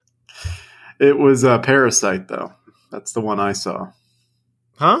It was Parasite, though. That's the one I saw.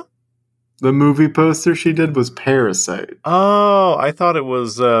 Huh? The movie poster she did was Parasite. Oh, I thought it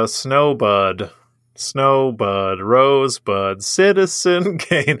was Snowbud. Snowbud, Rosebud, Citizen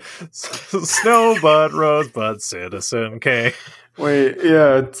Kane. Snowbud, Rosebud, Citizen Kane. Wait,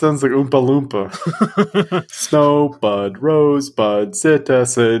 yeah, it sounds like Oompa Loompa. Snowbud, Rosebud,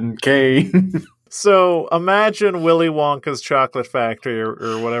 Citizen Kane. So imagine Willy Wonka's Chocolate Factory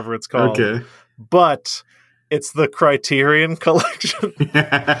or whatever it's called. Okay. But it's the Criterion Collection.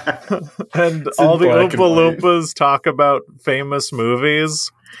 And It's all in the black and Oompa white. Loompas talk about famous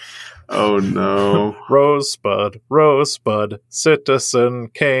movies. Oh, no. Rosebud, Citizen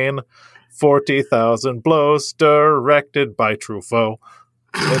Kane, 40,000 blows, directed by Truffaut.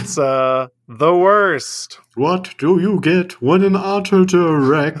 It's the worst. What do you get when an otter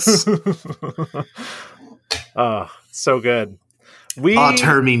directs? So good.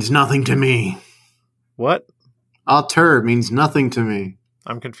 Otter means nothing to me. What? Otter means nothing to me.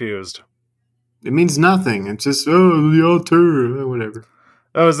 I'm confused. It means nothing. It's just, oh, the otter, whatever.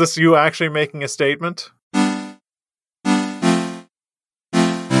 Oh, is this you actually making a statement?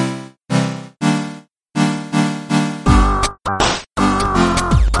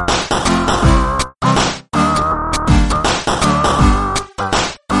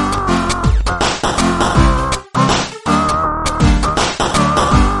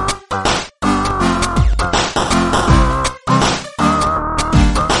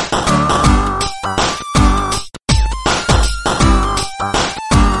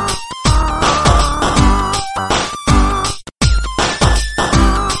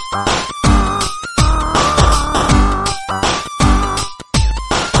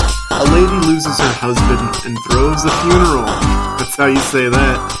 Loses her husband and throws the funeral. That's how you say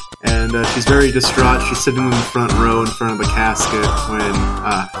that. And she's very distraught. She's sitting in the front row in front of the casket when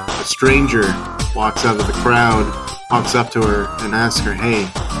a stranger walks out of the crowd, walks up to her and asks her, "Hey,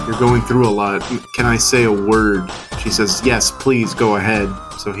 you're going through a lot. Can I say a word?" She says, "Yes, please, go ahead."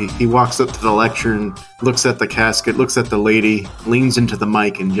 So he walks up to the lectern, looks at the casket, looks at the lady, leans into the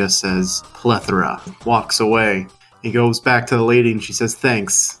mic and just says, "Plethora," walks away. He goes back to the lady and she says,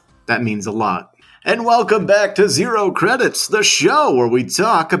 "Thanks. That means a lot." And welcome back to Zero Credits, the show where we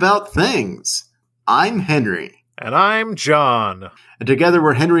talk about things. I'm Henry. And I'm John. And together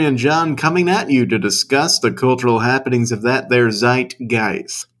we're Henry and John coming at you to discuss the cultural happenings of that there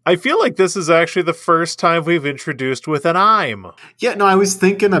zeitgeist. I feel like this is actually the first time we've introduced with an I'm. Yeah, no, I was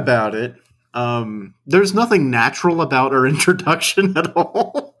thinking about it. There's nothing natural about our introduction at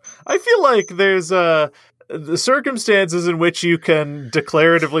all. I feel like there's the circumstances in which you can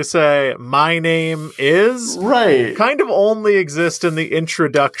declaratively say, "My name is," right, kind of only exist in the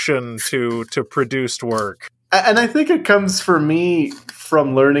introduction to produced work. And I think it comes for me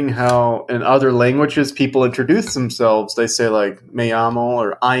from learning how in other languages people introduce themselves. They say like, "Me llamo,"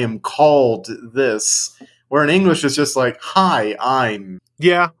 or "I am called this," where in English it's just like, "Hi, I'm."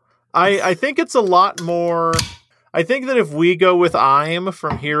 Yeah, I think it's a lot more... I think that if we go with I'm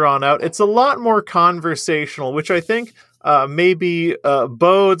from here on out, it's a lot more conversational, which I think maybe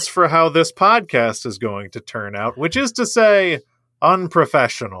bodes for how this podcast is going to turn out, which is to say,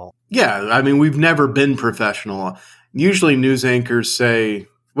 unprofessional. Yeah, I mean, we've never been professional. Usually news anchors say,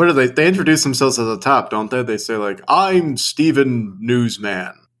 what do they? They introduce themselves at the top, don't they? They say like, "I'm Steven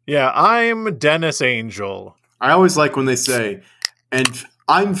Newsman." Yeah, I'm Dennis Angel. I always like when they say, "And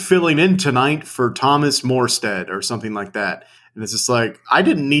I'm filling in tonight for Thomas Morstead," or something like that. And it's just like, I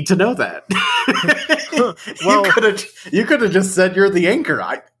didn't need to know that. Well, you could have just said you're the anchor.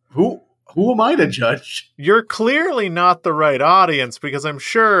 Who am I to judge? You're clearly not the right audience, because I'm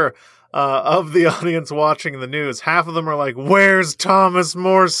sure of the audience watching the news, half of them are like, "Where's Thomas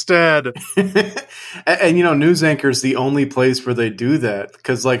Morstead?" and you know, news anchors the only place where they do that,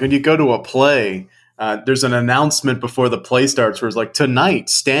 because like when you go to a play. There's an announcement before the play starts where it's like, "Tonight,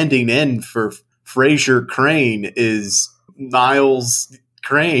 standing in for Fraser Crane is Niles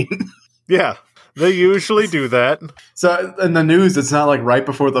Crane." Yeah, they usually do that. So in the news, it's not like right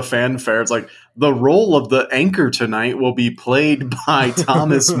before the fanfare. It's like, "The role of the anchor tonight will be played by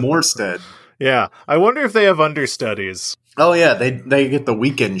Thomas Morstead." Yeah, I wonder if they have understudies. Oh yeah, they get the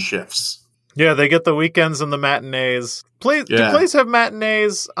weekend shifts. Yeah, they get the weekends and the matinees. Do plays have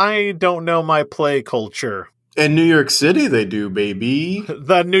matinees? I don't know my play culture. In New York City, they do, baby.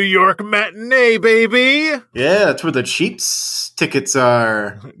 The New York matinee, baby! Yeah, that's where the cheap tickets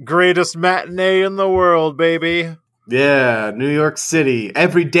are. Greatest matinee in the world, baby. Yeah, New York City.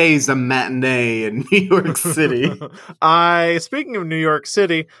 Every day's a matinee in New York City. Speaking of New York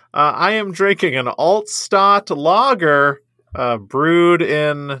City, I am drinking an Altstadt lager. brewed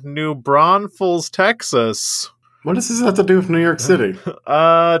in New Braunfels, Texas. What does this have to do with New York City?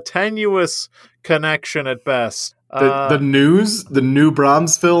 Tenuous connection at best. The news? The New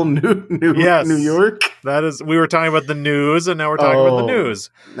Brahmsville, Yes. New York? That is, we were talking about the news, and now we're talking about the news.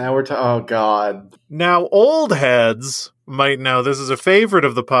 Now we're oh, God. Now, old heads might know this is a favorite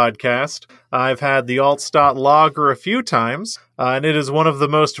of the podcast. I've had the Altstadt Lager a few times, and it is one of the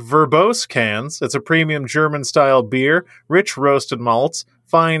most verbose cans. It's a premium German-style beer, rich roasted malts,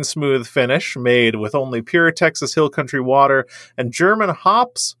 fine, smooth finish, made with only pure Texas Hill Country water and German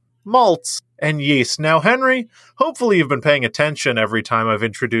hops, malts, and yeast. Now, Henry, hopefully you've been paying attention every time I've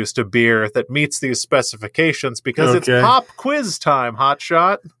introduced a beer that meets these specifications, because it's pop quiz time,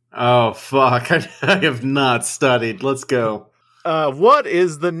 hotshot. Oh, fuck. I have not studied. Let's go. What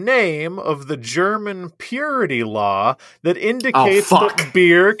is the name of the German purity law that indicates that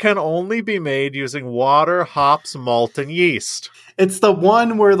beer can only be made using water, hops, malt, and yeast? It's the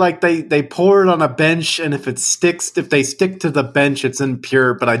one where like they pour it on a bench, and if they stick to the bench, it's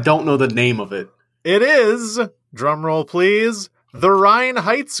impure, but I don't know the name of it. It is, drumroll please, the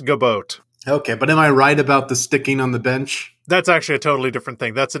Reinheitsgebot. Okay, but am I right about the sticking on the bench? That's actually a totally different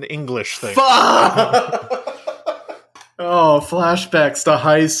thing. That's an English thing. Oh, flashbacks to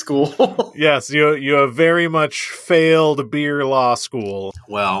high school. Yes, you have very much failed beer law school.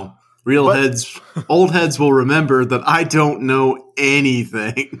 Well, old heads will remember that I don't know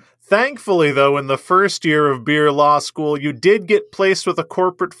anything. Thankfully, though, in the first year of beer law school, you did get placed with a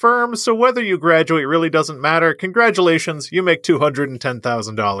corporate firm, so whether you graduate really doesn't matter. Congratulations, you make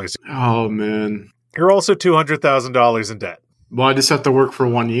 $210,000. Oh, man. You're also $200,000 in debt. Well, I just have to work for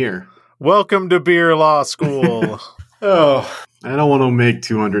 1 year. Welcome to beer law school. Oh, I don't want to make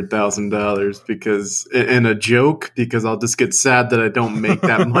 $200,000 because I'll just get sad that I don't make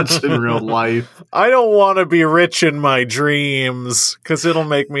that much in real life. I don't want to be rich in my dreams because it'll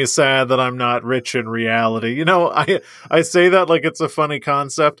make me sad that I'm not rich in reality. You know, I say that like it's a funny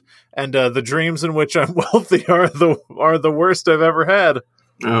concept, and the dreams in which I'm wealthy are the worst I've ever had.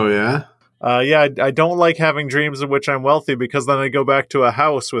 Oh, yeah? I don't like having dreams in which I'm wealthy because then I go back to a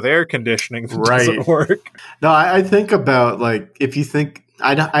house with air conditioning that doesn't work. No, I think about, like, if you think,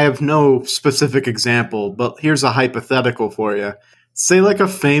 I have no specific example, but here's a hypothetical for you. Say, like, a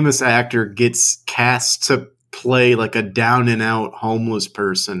famous actor gets cast to play, like, a down-and-out homeless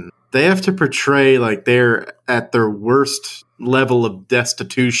person. They have to portray, like, they're at their worst level of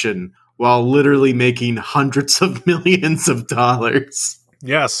destitution while literally making hundreds of millions of dollars.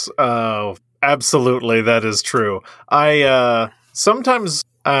 Yes, absolutely, that is true. Sometimes,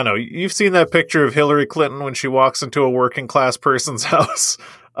 I don't know, you've seen that picture of Hillary Clinton when she walks into a working class person's house,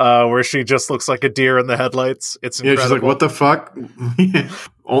 where she just looks like a deer in the headlights. It's incredible. Yeah, she's like, what the fuck?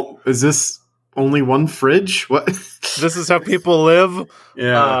 Is this only one fridge? What? This is how people live?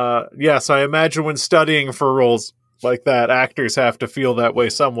 Yeah. Yes, I imagine when studying for roles like that, actors have to feel that way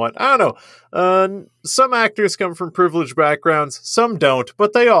somewhat. I don't know. Some actors come from privileged backgrounds, some don't,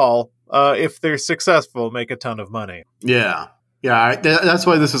 but they all, if they're successful, make a ton of money. Yeah. Yeah, that's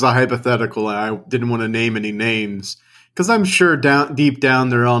why this is a hypothetical. I didn't want to name any names, because I'm sure deep down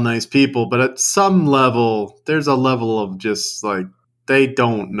they're all nice people, but at some level, there's a level of just, like, they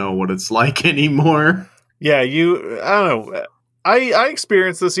don't know what it's like anymore. Yeah, I don't know. I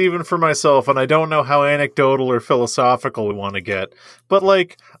experience this even for myself, and I don't know how anecdotal or philosophical we want to get. But,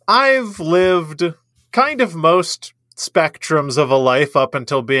 like, I've lived kind of most spectrums of a life up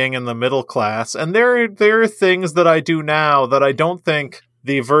until being in the middle class, and there are things that I do now that I don't think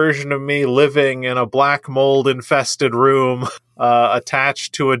the version of me living in a black mold-infested room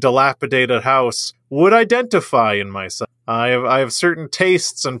attached to a dilapidated house would identify in myself. I have certain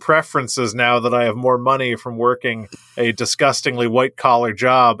tastes and preferences now that I have more money from working a disgustingly white-collar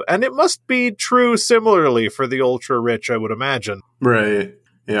job, and it must be true similarly for the ultra-rich, I would imagine. Right.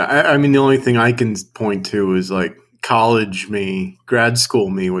 Yeah, I mean, the only thing I can point to is, like, college me, grad school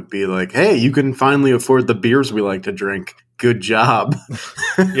me would be like, hey, you can finally afford the beers we like to drink. Good job.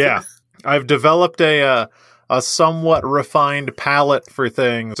 Yeah. I've developed a somewhat refined palate for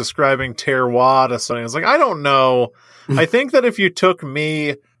things, describing terroir to something. It's like, I don't know. I think that if you took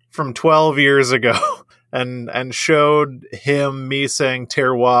me from 12 years ago and showed him me saying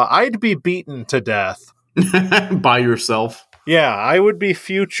terroir, I'd be beaten to death. By yourself? Yeah, I would be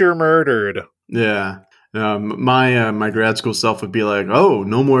future murdered. Yeah. My grad school self would be like, oh,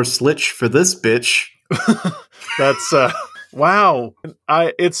 no more Slitch for this bitch. That's, wow.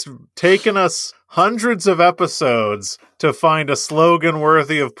 It's taken us hundreds of episodes to find a slogan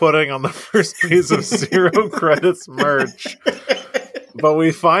worthy of putting on the first piece of Zero Credits merch. but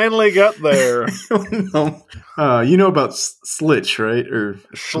we finally got there. No. You know about Schlitz, right? Or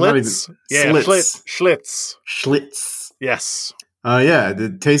Schlitz? Yeah, Schlitz. Schlitz. Schlitz. Yes. Yeah,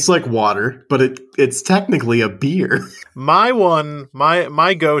 it tastes like water, but it's technically a beer. My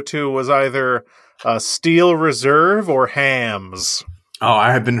go-to was either Steel Reserve or Hams. Oh,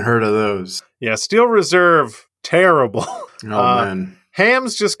 I haven't heard of those. Yeah, Steel Reserve, terrible. Oh, man.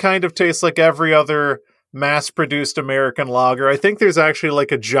 Hams just kind of tastes like every other mass-produced American lager. I think there's actually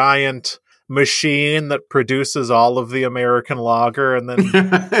like a giant machine that produces all of the American lager and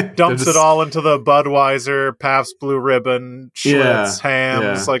then dumps it all into the Budweiser, Pabst Blue Ribbon, Schlitz,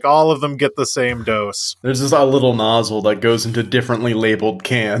 Hams. Like all of them get the same dose. There's just a little nozzle that goes into differently labeled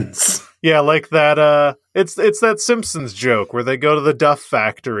cans. Yeah, like that. It's that Simpsons joke where they go to the Duff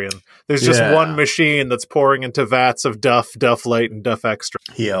factory and there's just one machine that's pouring into vats of Duff Light, and Duff Extra.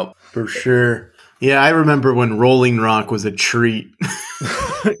 Yep, for sure. Yeah, I remember when Rolling Rock was a treat.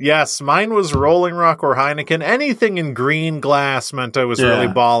 Yes, mine was Rolling Rock or Heineken. Anything in green glass meant I was really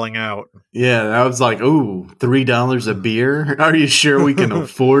balling out. Yeah, I was like, ooh, $3 a beer? Are you sure we can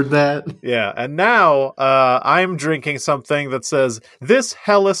afford that? Yeah, and now I'm drinking something that says, this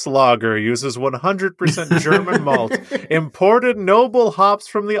Helles lager uses 100% German malt, imported noble hops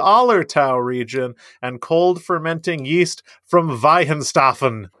from the Allertau region, and cold fermenting yeast from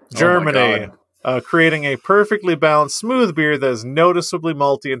Weihenstephan, Germany. Creating a perfectly balanced, smooth beer that is noticeably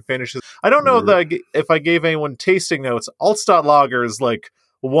malty and finishes. I don't know if I gave anyone tasting notes. Altstadt Lager is like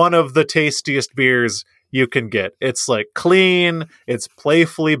one of the tastiest beers you can get. It's like clean, it's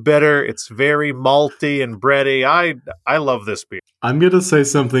playfully bitter, it's very malty and bready. I love this beer. I'm going to say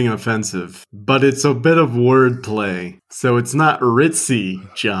something offensive, but it's a bit of wordplay. So it's not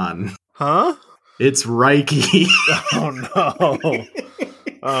ritzy, John. Huh? It's Reiki. Oh, no.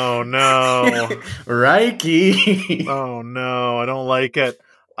 Oh, no. Reiki. Oh, no. I don't like it.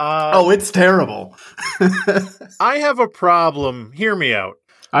 It's terrible. I have a problem. Hear me out.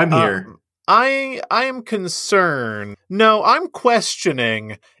 I'm here. I am concerned. No, I'm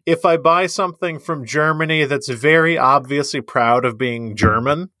questioning if I buy something from Germany that's very obviously proud of being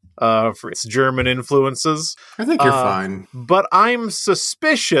German. For its German influences. I think you're fine. But I'm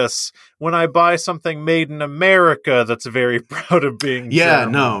suspicious when I buy something made in America that's very proud of being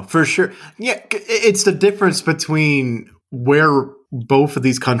German. No, for sure. Yeah, it's the difference between where both of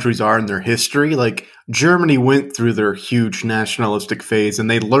these countries are in their history. Like, Germany went through their huge nationalistic phase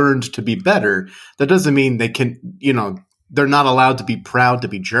and they learned to be better. That doesn't mean they can, they're not allowed to be proud to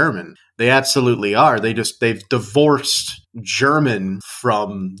be German. They absolutely are. They've divorced German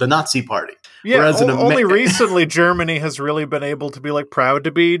from the Nazi Party. Yeah, whereas only recently Germany has really been able to be like proud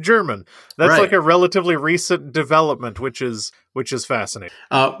to be German. That's like a relatively recent development, which is fascinating.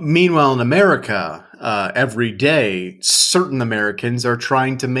 Meanwhile, in America, every day, certain Americans are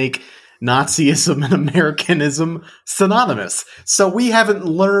trying to make Nazism and Americanism synonymous. So we haven't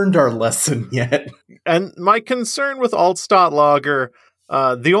learned our lesson yet. And my concern with Altstadt Lager,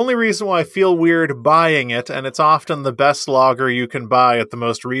 the only reason why I feel weird buying it, and it's often the best lager you can buy at the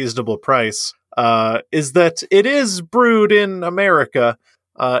most reasonable price, is that it is brewed in America,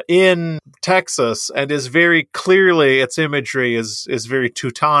 in Texas, and is very clearly, its imagery is very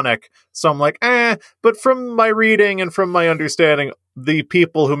Teutonic. So I'm like, but from my reading and from my understanding, the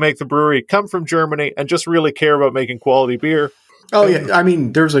people who make the brewery come from Germany and just really care about making quality beer. Oh, yeah. I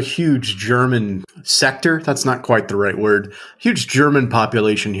mean, there's a huge German sector. That's not quite the right word. Huge German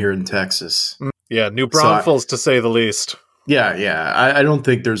population here in Texas. Yeah, New Braunfels, to say the least. Yeah. I don't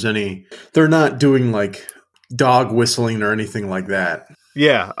think there's any... They're not doing, like, dog whistling or anything like that.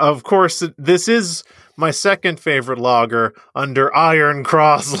 Yeah, of course, this is my second favorite lager under Iron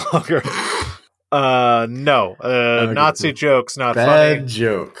Cross Lager. No. Nazi jokes, not funny. Bad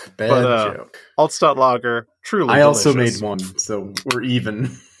joke. Joke. Altstadt Lager, truly I delicious. also made one, so we're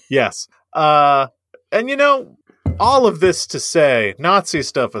even. Yes. And all of this to say, Nazi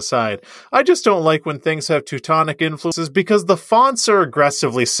stuff aside, I just don't like when things have Teutonic influences because the fonts are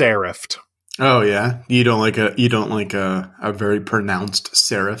aggressively serifed. Oh yeah, you don't like a very pronounced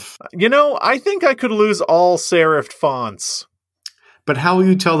serif. I think I could lose all serifed fonts. But how will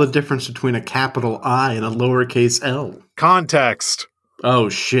you tell the difference between a capital I and a lowercase L? Context. Oh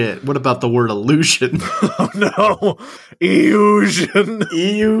shit! What about the word illusion? Oh no, illusion.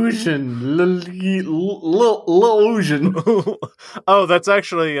 Illusion. Oh, that's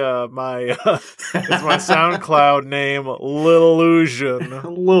actually my it's my SoundCloud name, Lil Illusion.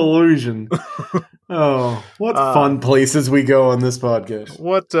 Illusion. Oh, what fun places we go on this podcast.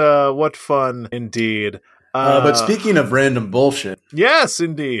 What fun indeed. But speaking of random bullshit. Yes,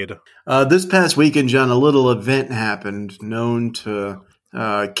 indeed. This past weekend, John, a little event happened known to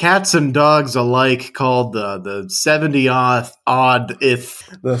cats and dogs alike called the 70th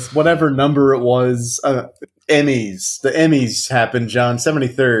whatever number it was, Emmys. The Emmys happened, John.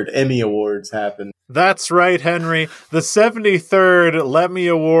 73rd Emmy Awards happened. That's right, Henry. The 73rd Lemmy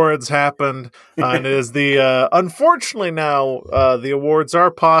Awards happened, and it is the, unfortunately now, the awards are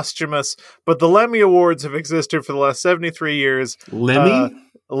posthumous, but the Lemmy Awards have existed for the last 73 years.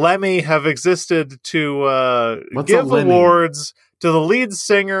 Lemmy have existed to give awards to the lead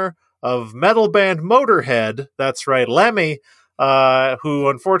singer of metal band Motorhead. That's right, Lemmy, who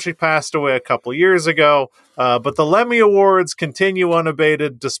unfortunately passed away a couple years ago. But the Lemmy Awards continue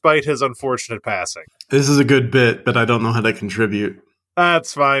unabated despite his unfortunate passing. This is a good bit, but I don't know how to contribute.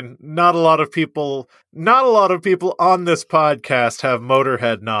 That's fine. Not a lot of people on this podcast have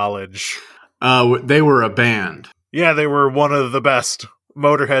Motorhead knowledge. They were a band. Yeah, they were one of the best.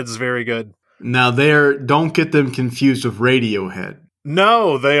 Motorhead's very good. Now don't get them confused with Radiohead.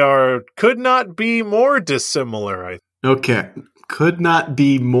 No, could not be more dissimilar. Okay. Could not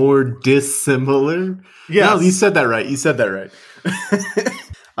be more dissimilar? Yes. No, you said that right.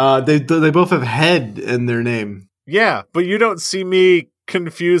 They both have head in their name. Yeah, but you don't see me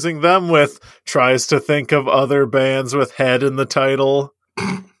confusing them with tries to think of other bands with head in the title.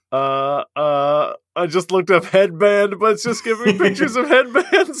 I just looked up headband, but it's just giving me pictures of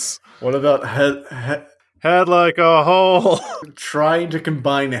headbands. What about head like a hole? Trying to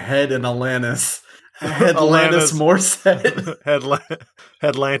combine head and Alanis. Headlantis Morissette.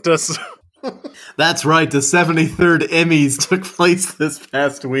 Headlantis. That's right, the 73rd Emmys took place this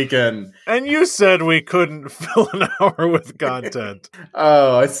past weekend. And you said we couldn't fill an hour with content.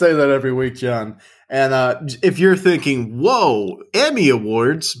 Oh, I say that every week, John. And if you're thinking, whoa, Emmy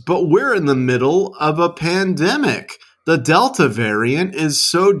Awards, but we're in the middle of a pandemic. The Delta variant is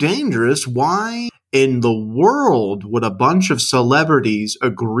so dangerous. Why in the world would a bunch of celebrities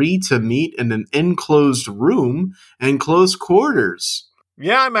agree to meet in an enclosed room and close quarters?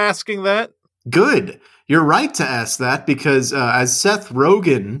 Yeah, I'm asking that. Good. You're right to ask that because as Seth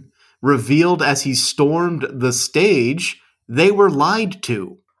Rogen revealed as he stormed the stage, they were lied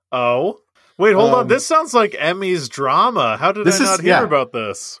to. Oh? Wait, hold on. This sounds like Emmys drama. How did I not hear about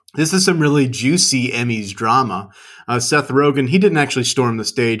this? This is some really juicy Emmys drama. Seth Rogen, he didn't actually storm the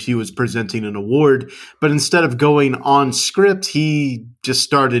stage. He was presenting an award. But instead of going on script, he just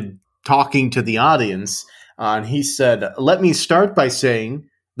started talking to the audience. And he said, "Let me start by saying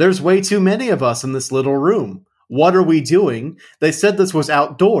there's way too many of us in this little room. What are we doing? They said this was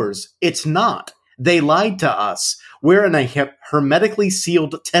outdoors. It's not. They lied to us. We're in a hermetically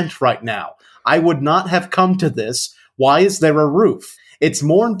sealed tent right now. I would not have come to this. Why is there a roof? It's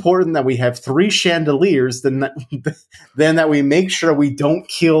more important that we have 3 chandeliers than that we make sure we don't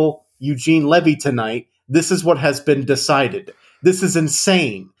kill Eugene Levy tonight. This is what has been decided. This is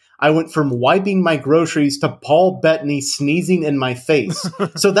insane. I went from wiping my groceries to Paul Bettany sneezing in my face.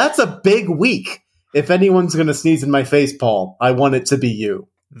 So that's a big week. If anyone's going to sneeze in my face, Paul, I want it to be you."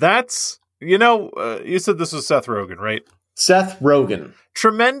 That's, you said this was Seth Rogen, right? Seth Rogen.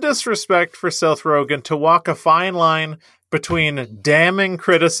 Tremendous respect for Seth Rogen to walk a fine line between damning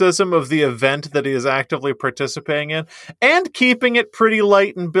criticism of the event that he is actively participating in and keeping it pretty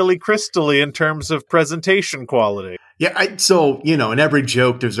light and Billy Crystal-y in terms of presentation quality. Yeah, so, in every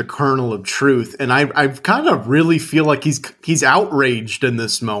joke there's a kernel of truth, and I kind of really feel like he's outraged in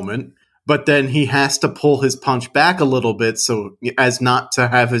this moment, but then he has to pull his punch back a little bit so as not to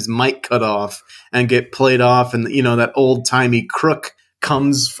have his mic cut off and get played off, and that old-timey crook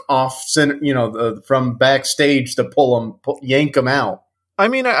comes off from backstage to yank him out. I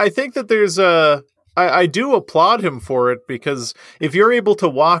mean, I think that there's I do applaud him for it, because if you're able to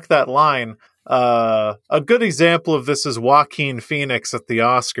walk that line, a good example of this is Joaquin Phoenix at the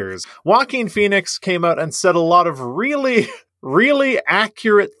Oscars. Joaquin Phoenix came out and said a lot of really, really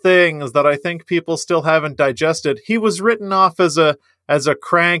accurate things that I think people still haven't digested. He was written off as a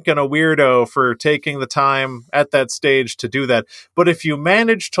crank and a weirdo for taking the time at that stage to do that. But if you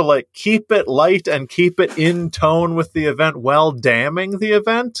manage to keep it light and keep it in tone with the event while damning the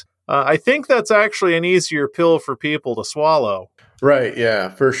event, I think that's actually an easier pill for people to swallow. Right, yeah,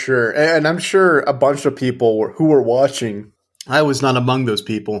 for sure. And I'm sure a bunch of people who were watching, I was not among those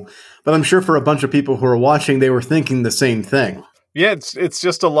people, but I'm sure for a bunch of people who were watching, they were thinking the same thing. Yeah, it's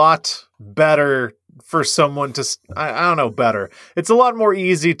just a lot better for someone to, I don't know, better. It's a lot more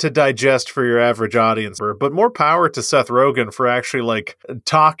easy to digest for your average audience, but more power to Seth Rogen for actually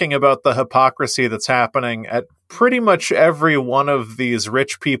talking about the hypocrisy that's happening at pretty much every one of these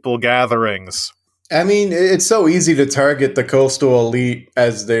rich people gatherings. I mean, it's so easy to target the coastal elite,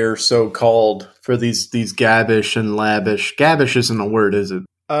 as they're so called, for these gabbish and lavish. Gabbish isn't a word, is it?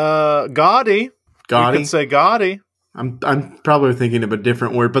 Gaudy. Gaudy? You could say gaudy. I'm probably thinking of a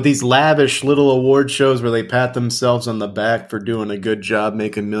different word, but these lavish little award shows where they pat themselves on the back for doing a good job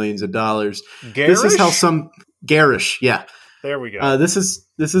making millions of dollars. Garish? This is how some garish, yeah. There we go. This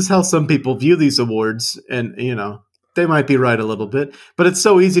is how some people view these awards, and they might be right a little bit, but it's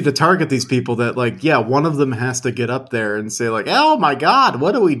so easy to target these people that, like, yeah, one of them has to get up there and say, like, oh my God,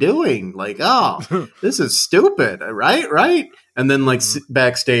 what are we doing? Like, oh, this is stupid, right? And then, like,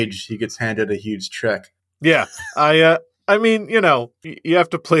 backstage, he gets handed a huge check. Yeah, I mean, you have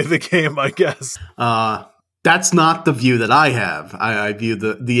to play the game, I guess. That's not the view that I have. I view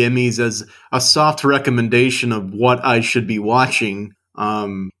the Emmys as a soft recommendation of what I should be watching,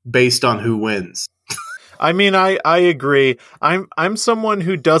 based on who wins. I mean, I agree. I'm someone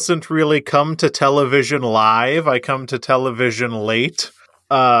who doesn't really come to television live. I come to television late.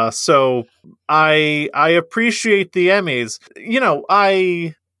 So I appreciate the Emmys.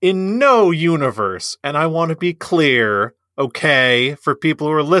 In no universe, and I want to be clear, okay, for people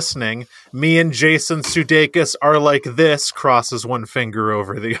who are listening, me and Jason Sudeikis are like this, crosses one finger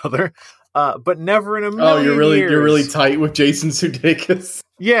over the other. But never in a million years. You're really tight with Jason Sudeikis.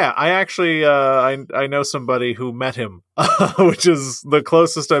 Yeah, I actually I know somebody who met him, which is the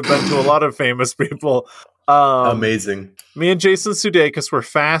closest I've been to a lot of famous people. Amazing. Me and Jason Sudeikis were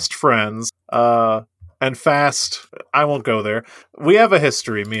fast friends. And fast, I won't go there. We have a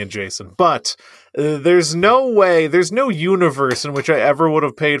history, me and Jason, but there's no universe in which I ever would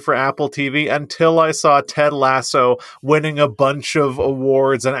have paid for Apple TV until I saw Ted Lasso winning a bunch of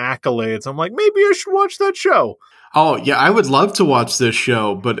awards and accolades. I'm like, maybe I should watch that show. Oh, yeah, I would love to watch this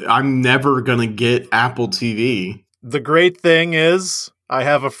show, but I'm never going to get Apple TV. The great thing is, I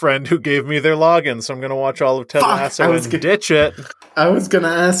have a friend who gave me their login, so I'm going to watch all of Ted Lasso and ditch it. I was going to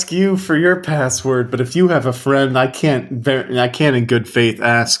ask you for your password, but if you have a friend, I can't in good faith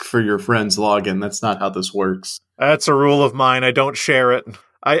ask for your friend's login. That's not how this works. That's a rule of mine. I don't share it.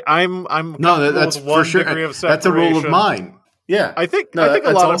 I'm no, that's for sure. That's a rule of mine. Yeah, I think a lot of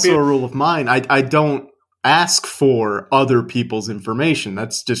people. That's also a rule of mine. I don't ask for other people's information.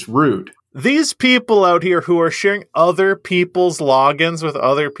 That's just rude. These people out here who are sharing other people's logins with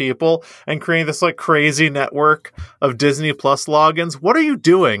other people and creating this like crazy network of Disney Plus logins, what are you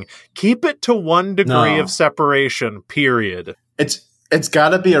doing? Keep it to 1 degree of separation, period. It's got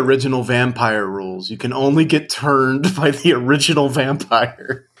to be original vampire rules. You can only get turned by the original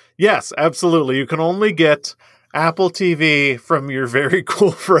vampire. Yes, absolutely. You can only get Apple TV from your very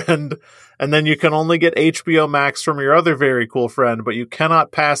cool friend, and then you can only get HBO Max from your other very cool friend, but you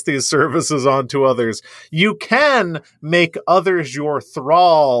cannot pass these services on to others. You can make others your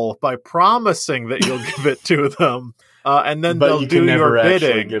thrall by promising that you'll give it to them, and then they'll do your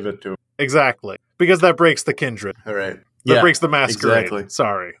bidding. Give it to them. Exactly, because that breaks the kindred. All right. That breaks the masquerade. Exactly.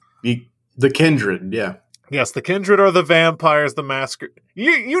 Sorry. The kindred, yeah. Yes, the kindred are the vampires, the masquerade.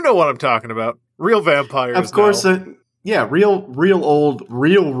 You know what I'm talking about. Real vampires. Of course, real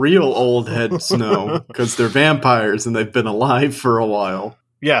old heads know, because they're vampires and they've been alive for a while.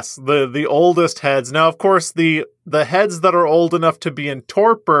 Yes, the oldest heads. Now, of course, the heads that are old enough to be in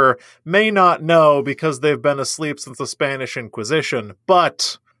torpor may not know because they've been asleep since the Spanish Inquisition,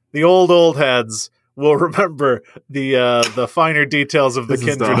 but the old heads will remember the finer details of the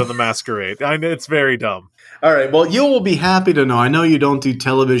kindred and the masquerade. I know it's very dumb. All right, well, you will be happy to know. I know you don't do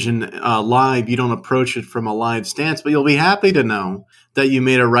television live. You don't approach it from a live stance, but you'll be happy to know that you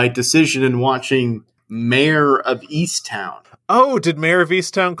made a right decision in watching Mayor of Easttown. Oh, did Mayor of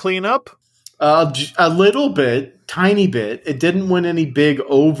Easttown clean up? A little bit, tiny bit. It didn't win any big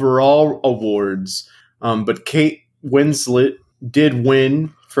overall awards, but Kate Winslet did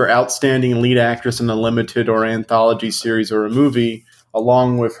win for Outstanding Lead Actress in a Limited or Anthology Series or a Movie,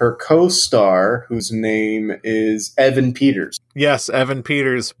 along with her co-star, whose name is Evan Peters. Yes, Evan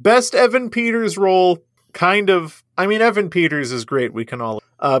Peters. Best Evan Peters role, kind of. I mean, Evan Peters is great, we can all...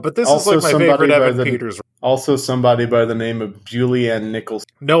 but this also is like my favorite Evan Peters role. Also somebody by the name of Julianne Nicholson.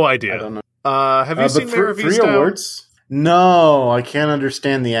 No idea. I don't know. Have you seen Mayor of Easttown? 3 awards? No, I can't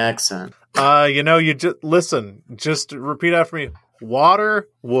understand the accent. You just... Listen, just repeat after me. Water,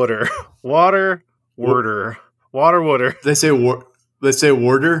 wooder. Water, worder. Water, wooder. They say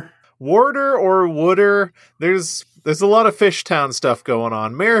warder? Warder or wooder. There's There's a lot of Fishtown stuff going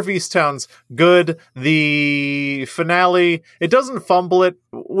on. Mayor of Easttown's good. The finale, it doesn't fumble it.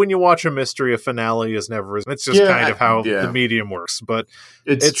 When you watch a mystery, a finale is never. It's just kind of how the medium works. But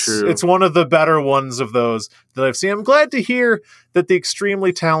it's true. It's one of the better ones of those that I've seen. I'm glad to hear that the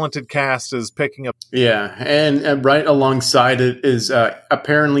extremely talented cast is picking up. Yeah, and right alongside it is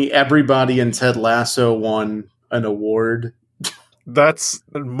apparently everybody in Ted Lasso won an award. That's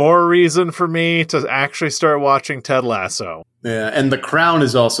more reason for me to actually start watching Ted Lasso. Yeah, and The Crown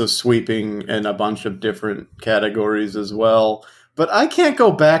is also sweeping in a bunch of different categories as well. But I can't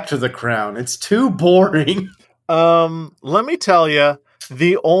go back to The Crown. It's too boring. Let me tell you,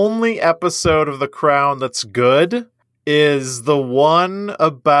 the only episode of The Crown that's good is the one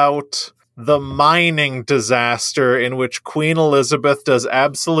about the mining disaster in which Queen Elizabeth does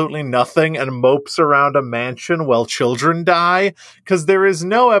absolutely nothing and mopes around a mansion while children die, because there is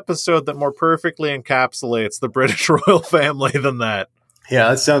no episode that more perfectly encapsulates the British royal family than that. Yeah,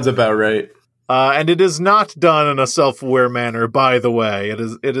 that sounds about right. And it is not done in a self-aware manner, by the way.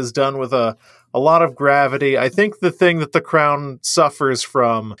 It is done with a lot of gravity. I think the thing that The Crown suffers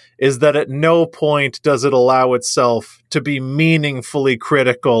from is that at no point does it allow itself to be meaningfully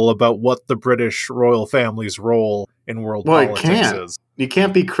critical about what the British royal family's role in world politics is. You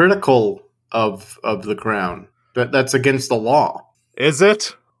can't be critical of The Crown. That's against the law. Is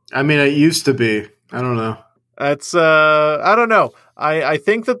it? I mean, it used to be. I don't know. That's, I don't know. I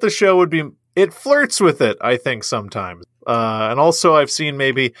think that the show would be... It flirts with it, I think, sometimes. And also I've seen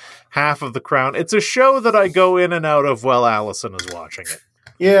maybe half of The Crown. It's a show that I go in and out of while Allison is watching it.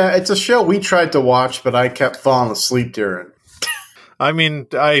 Yeah, it's a show we tried to watch, but I kept falling asleep during. I mean,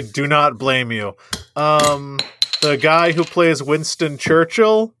 I do not blame you. The guy who plays Winston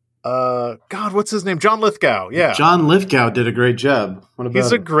Churchill, God, what's his name? John Lithgow, yeah. John Lithgow did a great job. What about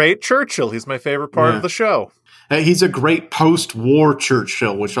He's a great Churchill. He's my favorite part of the show. He's a great post-war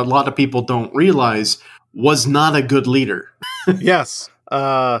Churchill, which a lot of people don't realize was not a good leader. Yes.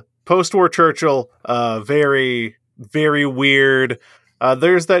 Post-war Churchill, very, very weird.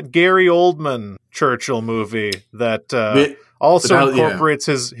 There's that Gary Oldman Churchill movie that also incorporates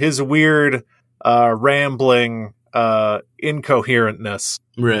his weird, rambling, incoherentness.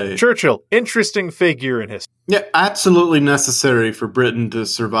 Right. Churchill, interesting figure in history. Yeah, absolutely necessary for Britain to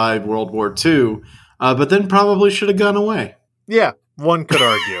survive World War II, but then probably should have gone away. Yeah, one could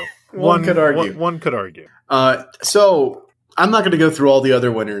argue. One could argue. So I'm not going to go through all the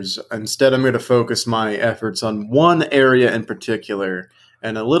other winners. Instead, I'm going to focus my efforts on one area in particular,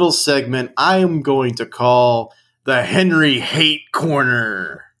 and a little segment I am going to call the Henry Hate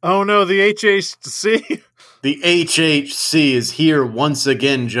Corner. Oh no, the HHC? The HHC is here once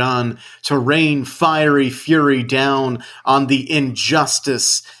again, John, to rain fiery fury down on the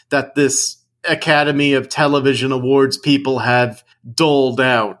injustice that this Academy of Television Awards people have doled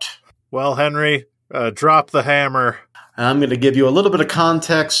out. Well, Henry, drop the hammer. I'm going to give you a little bit of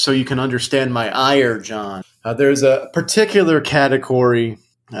context so you can understand my ire, John. There's a particular category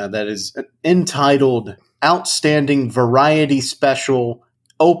that is entitled Outstanding Variety Special,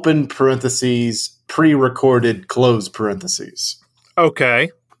 open parentheses, pre-recorded, close parentheses. Okay.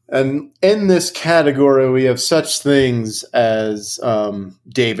 And in this category, we have such things as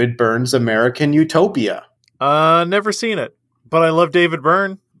David Byrne's American Utopia. Never seen it, but I love David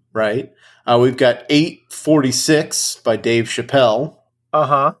Byrne. Right. We've got 846 by Dave Chappelle.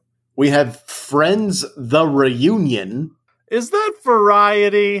 Uh-huh. We have Friends the Reunion. Is that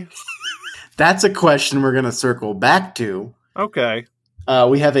variety? That's a question we're going to circle back to. Okay.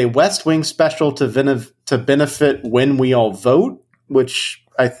 We have a West Wing special to benefit When We All Vote, which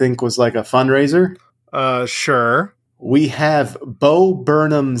I think was like a fundraiser. Sure. We have Bo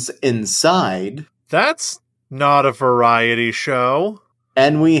Burnham's Inside. That's not a variety show.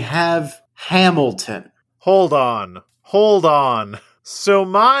 And we have Hamilton. Hold on. So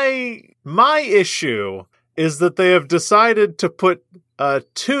my issue is that they have decided to put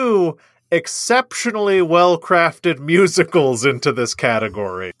two exceptionally well-crafted musicals into this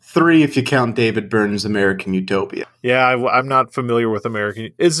category. 3 if you count David Byrne's American Utopia. Yeah, I'm not familiar with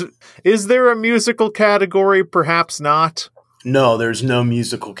American. Is there a musical category? Perhaps not. No, there's no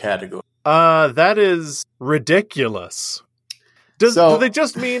musical category. That is ridiculous. Do they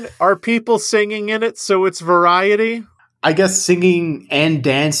just mean, are people singing in it so it's variety? I guess singing and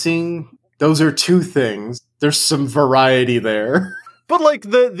dancing, those are two things. There's some variety there. But like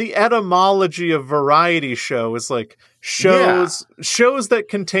the etymology of variety show is like shows that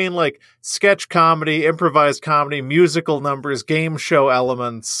contain like sketch comedy, improvised comedy, musical numbers, game show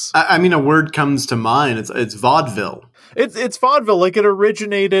elements. I mean, a word comes to mind. It's vaudeville. It's vaudeville. Like it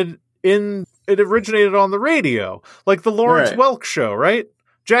originated in it originated on the radio, like the Lawrence Right. Welk show, right?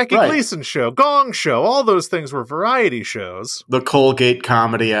 Jackie Right. Gleason show, Gong show, all those things were variety shows. The Colgate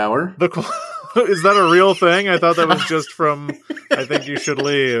Comedy Hour. Is that a real thing? I thought that was just from I Think You Should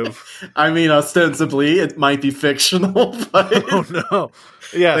Leave. I mean, ostensibly, it might be fictional, but Oh no.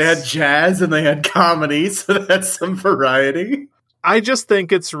 Yes. they had jazz and they had comedy, so that's some variety. I just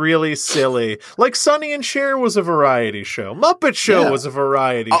think it's really silly. Like Sonny and Cher was a variety show. Muppet Show Yeah. was a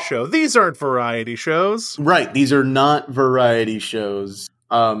variety show. These aren't variety shows. Right, these are not variety shows.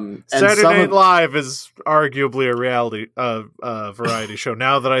 And Saturday some Night of- Live is arguably a reality variety show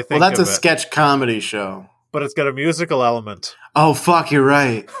now that I think Well, that's a of it. sketch comedy show. But it's got a musical element. Oh, fuck, you're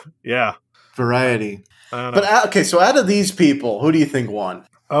right. Yeah. Variety. I don't know. But, okay, so out of these people, who do you think won?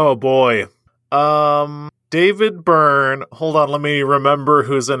 Oh boy. David Byrne. Hold on, let me remember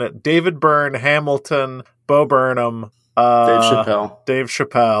who's in it. David Byrne, Hamilton, Bo Burnham, Dave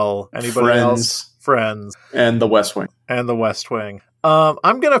Chappelle. Anybody Friends. else? Friends. and The West Wing. And The West Wing.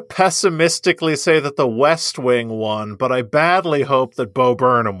 I'm going to pessimistically say that The West Wing won, but I badly hope that Bo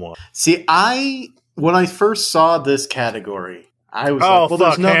Burnham won. See, when I first saw this category, I was Oh, like,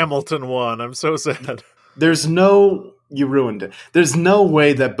 well, fuck, Hamilton won. I'm so sad. you ruined it. There's no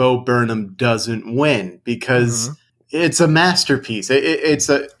way that Bo Burnham doesn't win because it's a masterpiece. It's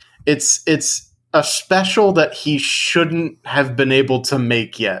a special that he shouldn't have been able to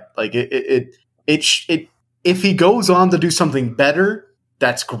make yet. Like if he goes on to do something better,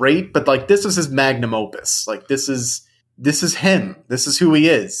 that's great. But like, this is his magnum opus. Like, this is him. This is who he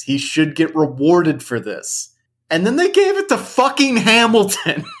is. He should get rewarded for this. And then they gave it to fucking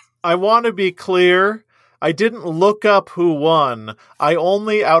Hamilton. I want to be clear. I didn't look up who won. I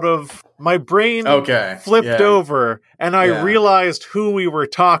only out of my brain flipped over and I realized who we were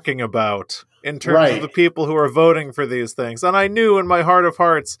talking about in terms of the people who are voting for these things. And I knew in my heart of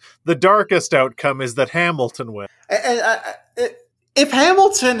hearts, the darkest outcome is that Hamilton wins. If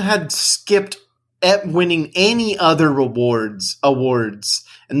Hamilton had skipped at winning any other awards,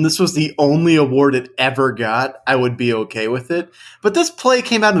 and this was the only award it ever got, I would be okay with it. But this play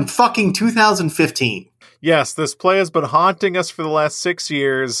came out in fucking 2015. Yes, this play has been haunting us for the last 6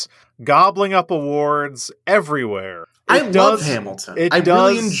 years, gobbling up awards everywhere. I love Hamilton. I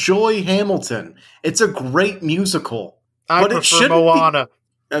really does. enjoy Hamilton. It's a great musical. I but prefer Moana.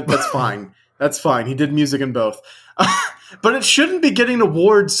 That's fine. That's fine. He did music in both. But it shouldn't be getting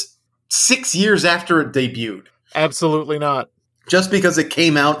awards 6 years after it debuted. Absolutely not. Just because it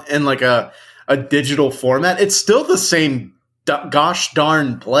came out in like a digital format. It's still the same gosh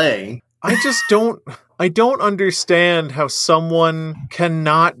darn play. I don't understand how someone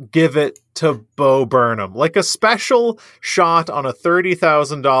cannot give it to Bo Burnham. Like a special shot on a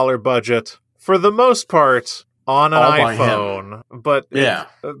 $30,000 budget, for the most part, on an iPhone. But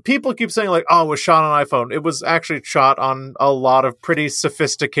people keep saying like, oh, it was shot on iPhone. It was actually shot on a lot of pretty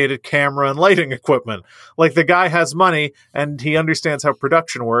sophisticated camera and lighting equipment. Like the guy has money and he understands how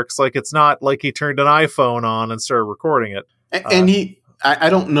production works. Like it's not like he turned an iPhone on and started recording it. And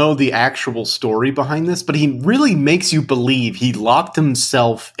I don't know the actual story behind this, but he really makes you believe he locked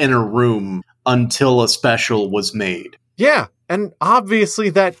himself in a room until a special was made. Yeah, and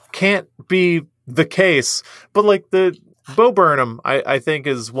obviously that can't be the case. But like the Bo Burnham, I think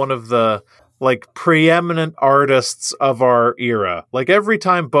is one of the like preeminent artists of our era. Like every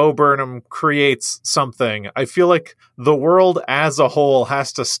time Bo Burnham creates something, I feel like the world as a whole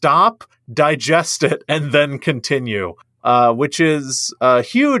has to stop, digest it, and then continue. Which is a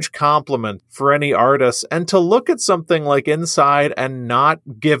huge compliment for any artist. And to look at something like Inside and not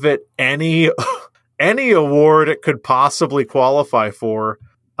give it any award it could possibly qualify for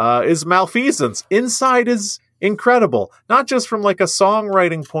is malfeasance. Inside is incredible, not just from like a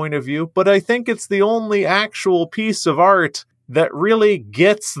songwriting point of view, but I think it's the only actual piece of art that really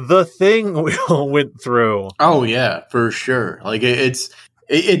gets the thing we all went through. Oh yeah, for sure. Like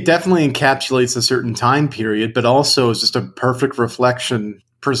it definitely encapsulates a certain time period, but also is just a perfect reflection,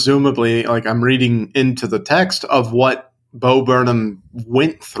 presumably, like I'm reading into the text, of what Bo Burnham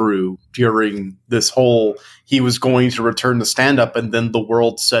went through during this whole, he was going to return to stand-up, and then the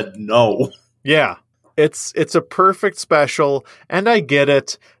world said no. Yeah, it's a perfect special, and I get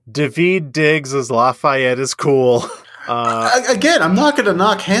it. Daveed Diggs as Lafayette is cool. Again, I'm not going to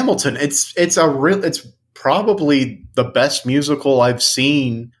knock Hamilton. It's probably the best musical I've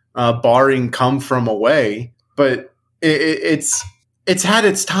seen, barring Come From Away. But it's had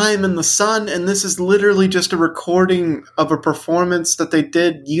its time in the sun, and this is literally just a recording of a performance that they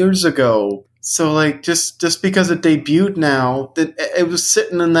did years ago. So, like, just because it debuted now, it was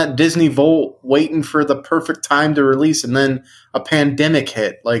sitting in that Disney vault waiting for the perfect time to release, and then a pandemic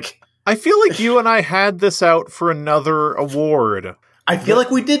hit. Like, I feel like you and I had this out for another award. I feel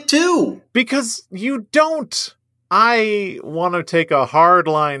like we did too. Because you don't. I want to take a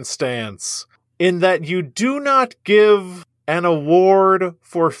hardline stance in that you do not give an award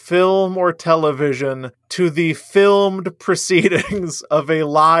for film or television to the filmed proceedings of a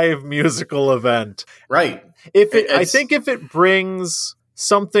live musical event. Right. I think if it brings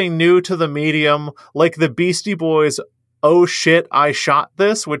something new to the medium, like the Beastie Boys' "Oh Shit, I Shot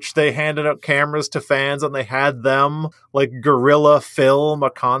This," which they handed out cameras to fans and they had them like guerrilla film a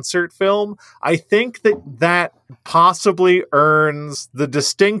concert film, I think that possibly earns the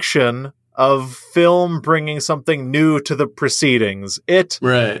distinction of film bringing something new to the proceedings. It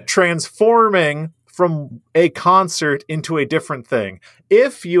transforming from a concert into a different thing.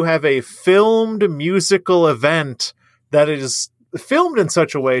 If you have a filmed musical event that is filmed in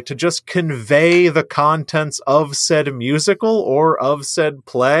such a way to just convey the contents of said musical or of said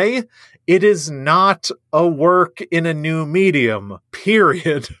play, it is not a work in a new medium,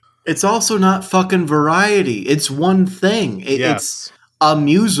 period. It's also not fucking variety. It's one thing. It's a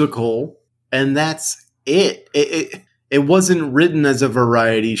musical, and that's it. It wasn't written as a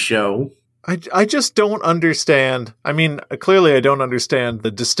variety show. I just don't understand. I mean, clearly I don't understand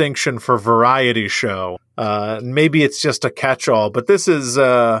the distinction for variety show. Maybe it's just a catch-all, but this is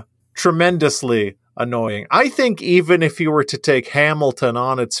tremendously annoying. I think even if you were to take Hamilton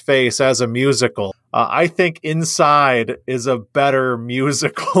on its face as a musical, I think Inside is a better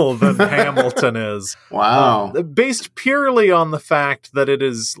musical than Hamilton is. Wow. Based purely on the fact that it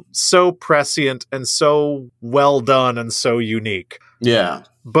is so prescient and so well done and so unique. Yeah.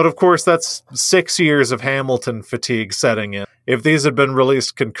 But of course, that's 6 years of Hamilton fatigue setting in. If these had been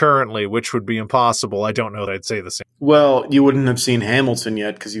released concurrently, which would be impossible, I don't know that I'd say the same. Well, you wouldn't have seen Hamilton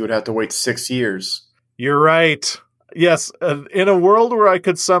yet because you would have to wait 6 years. You're right. Yes, in a world where I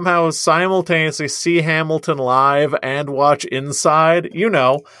could somehow simultaneously see Hamilton live and watch Inside,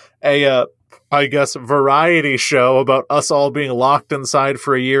 I guess, variety show about us all being locked inside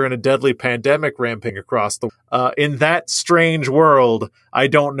for a year and a deadly pandemic ramping across the in that strange world, I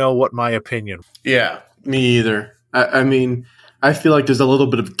don't know what my opinion. Yeah, me either. I mean, I feel like there's a little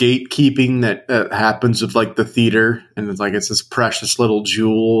bit of gatekeeping that happens with like the theater, and it's this precious little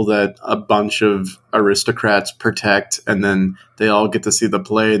jewel that a bunch of aristocrats protect, and then they all get to see the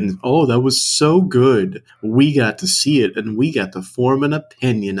play, and that was so good. We got to see it, and we got to form an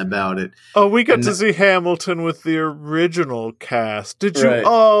opinion about it. Oh, we got to see Hamilton with the original cast. Did you? Right.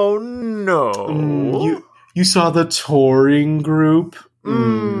 Oh no! You saw the touring group.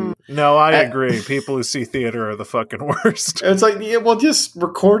 No, I agree. People who see theater are the fucking worst. It's like, just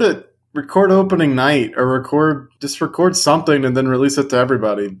record it. Record opening night, or record something and then release it to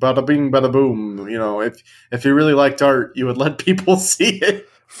everybody. Bada bing, bada boom. If you really liked art, you would let people see it.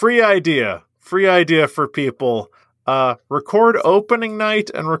 Free idea for people. Record opening night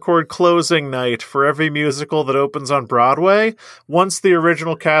and record closing night for every musical that opens on Broadway. Once the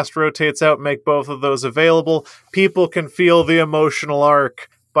original cast rotates out, make both of those available. People can feel the emotional arc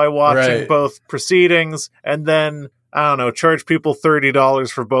by watching both proceedings, and then, I don't know, charge people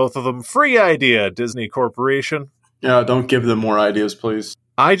 $30 for both of them. Free idea, Disney Corporation. Yeah, don't give them more ideas, please.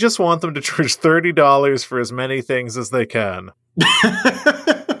 I just want them to charge $30 for as many things as they can.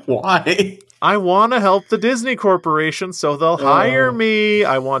 Why? I want to help the Disney Corporation, so they'll hire me.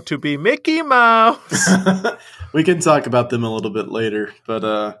 I want to be Mickey Mouse. We can talk about them a little bit later,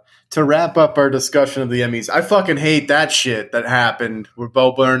 but to wrap up our discussion of the Emmys, I fucking hate that shit that happened where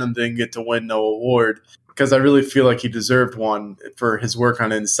Bo Burnham didn't get to win no award, because I really feel like he deserved one for his work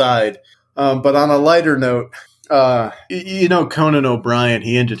on Inside. But on a lighter note, Conan O'Brien,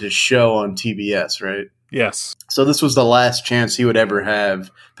 he ended his show on TBS, right? Yes. So this was the last chance he would ever have,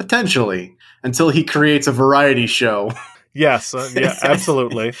 potentially, until he creates a variety show. Yes, yeah,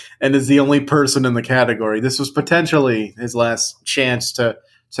 absolutely. And is the only person in the category. This was potentially his last chance to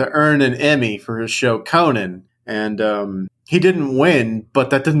earn an Emmy for his show Conan. And he didn't win, but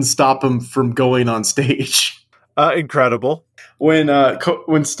that didn't stop him from going on stage. Incredible.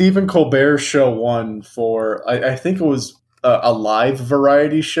 When Stephen Colbert's show won for, I think it was a live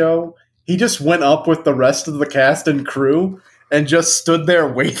variety show, he just went up with the rest of the cast and crew and just stood there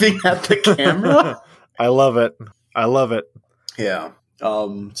waving at the camera. I love it. Yeah.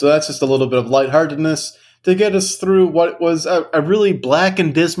 So that's just a little bit of lightheartedness to get us through what was a really black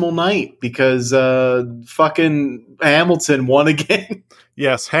and dismal night, because fucking Hamilton won again.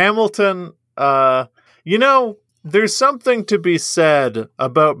 Yes, Hamilton. There's something to be said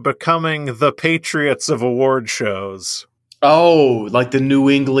about becoming the Patriots of award shows. Oh, like the New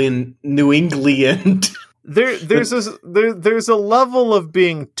England. there's a level of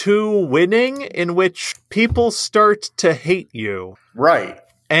being too winning in which people start to hate you. Right.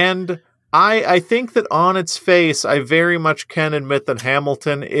 And I think that on its face, I very much can admit that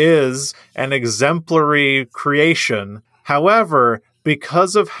Hamilton is an exemplary creation. However,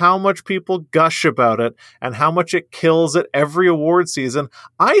 because of how much people gush about it and how much it kills at every award season,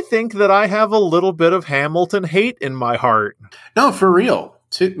 I think that I have a little bit of Hamilton hate in my heart. No, for real.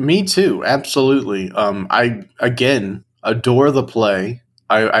 Me too. Absolutely. I, again, adore the play.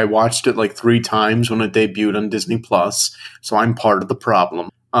 I watched it like 3 times when it debuted on Disney Plus, so I'm part of the problem.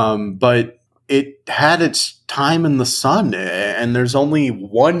 But it had its time in the sun, and there's only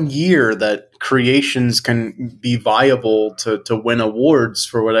 1 year that creations can be viable to win awards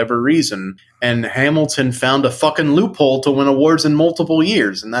for whatever reason. And Hamilton found a fucking loophole to win awards in multiple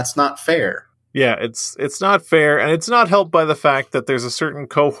years, and that's not fair. Yeah, it's not fair, and it's not helped by the fact that there's a certain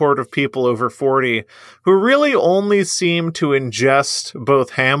cohort of people over 40 who really only seem to ingest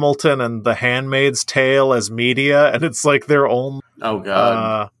both Hamilton and The Handmaid's Tale as media, and it's like their own... Oh,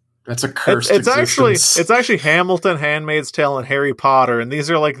 God. That's a cursed it's existence. actually Hamilton, Handmaid's Tale, and Harry Potter, and these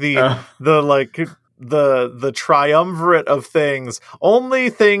are like the triumvirate of things.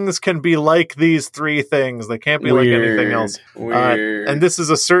 Only things can be like these 3 things. They can't be like anything else. And this is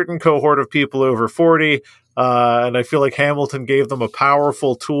a certain cohort of people over 40. And I feel like Hamilton gave them a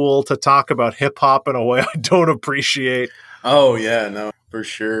powerful tool to talk about hip hop in a way I don't appreciate. Oh yeah, no, for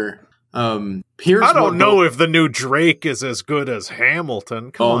sure. I don't know if the new Drake is as good as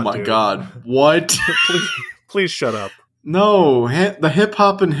Hamilton. Come on, oh my dude. God. What? Please shut up. No, the hip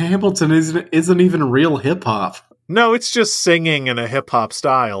hop in Hamilton isn't even real hip hop. No, it's just singing in a hip hop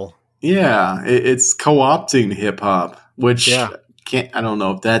style. Yeah, it's co-opting hip hop, which I don't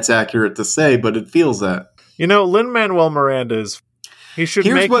know if that's accurate to say, but it feels that. You know, Lin-Manuel Miranda he should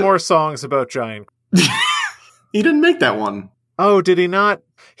make more songs about giant. He didn't make that one. Oh, did he not?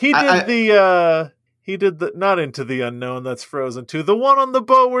 He did the not Into the Unknown, that's Frozen 2. The one on the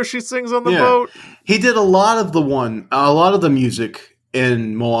boat where she sings on the boat. He did a lot of the music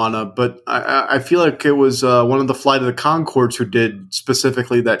in Moana, but I feel like it was one of the Flight of the Conchords who did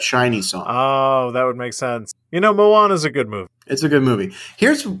specifically that Shiny song. Oh, that would make sense. You know, Moana's a good movie. It's a good movie.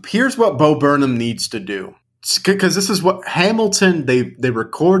 Here's what Bo Burnham needs to do. Because this is what Hamilton, they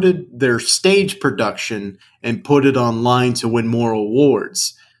recorded their stage production and put it online to win more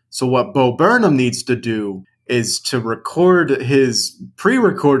awards. So what Bo Burnham needs to do is to record his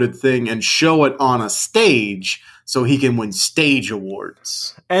pre-recorded thing and show it on a stage so he can win stage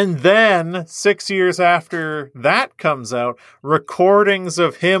awards. And then 6 years after that comes out, recordings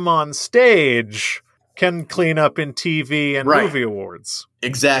of him on stage can clean up in TV and movie awards.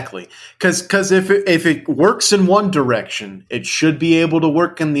 Exactly. Because if it works in one direction, it should be able to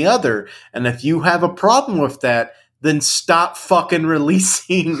work in the other. And if you have a problem with that, then stop fucking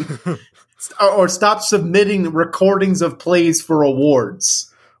releasing or stop submitting recordings of plays for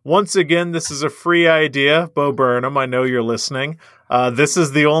awards. Once again, this is a free idea. Bo Burnham, I know you're listening. This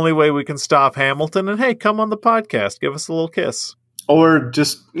is the only way we can stop Hamilton. And hey, come on the podcast. Give us a little kiss. Or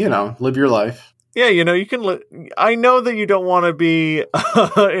just, live your life. Yeah, you can... I know that you don't want to be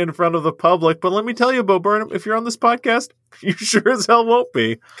in front of the public, but let me tell you, Bo Burnham, if you're on this podcast, you sure as hell won't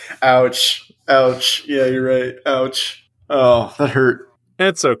be. Ouch. Ouch. Yeah, you're right. Ouch. Oh, that hurt.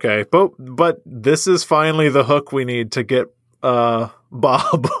 It's okay. But this is finally the hook we need to get Bob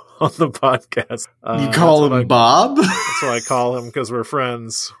on the podcast. You call him Bob? That's what I call him because we're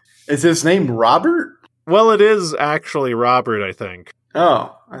friends. Is his name Robert? Well, it is actually Robert, I think.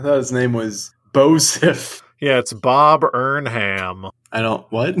 Oh, I thought his name was Bosif. Yeah, it's Bob Earnham.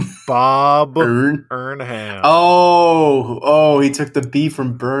 What? Bob Earnham. Oh, he took the B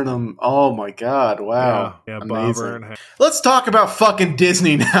from Burnham. Oh my God, wow. Yeah, amazing. Bob Earnham. Let's talk about fucking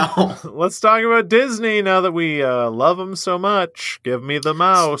Disney now. Let's talk about Disney now that we love them so much. Give me the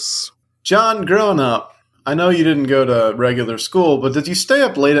mouse. John, growing up, I know you didn't go to regular school, but did you stay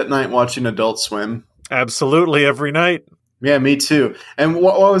up late at night watching Adult Swim? Absolutely, every night. Yeah, me too. And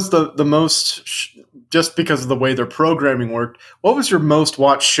what was the most, just because of the way their programming worked, what was your most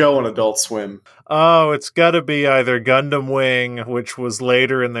watched show on Adult Swim? Oh, it's got to be either Gundam Wing, which was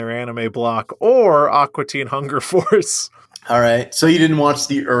later in their anime block, or Aqua Teen Hunger Force. All right. So you didn't watch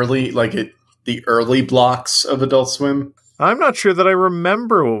the early blocks of Adult Swim? I'm not sure that I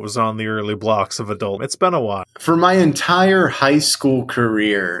remember what was on the early blocks of Adult. It's been a while. For my entire high school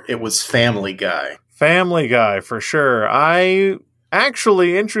career, it was Family Guy. Family Guy, for sure. I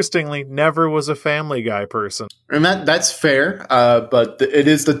actually, interestingly, never was a Family Guy person. And that's fair, but it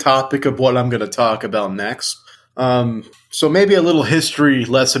is the topic of what I'm going to talk about next. So maybe a little history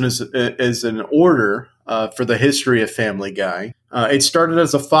lesson is in order. for the history of Family Guy. It started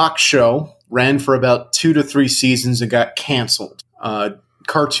as a Fox show, ran for about 2 to 3 seasons, and got canceled.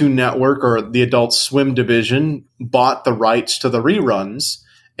 Cartoon Network, or the Adult Swim division, bought the rights to the reruns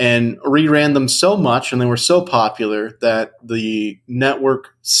and reran them so much, and they were so popular that the network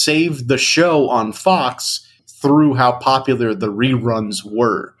saved the show on Fox through how popular the reruns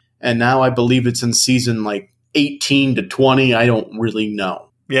were. And now I believe it's in season like 18 to 20. I don't really know.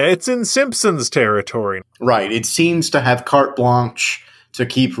 Yeah, it's in Simpsons territory. Right. It seems to have carte blanche to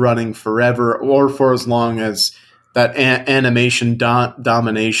keep running forever, or for as long as that animation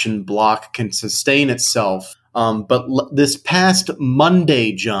domination block can sustain itself. But this past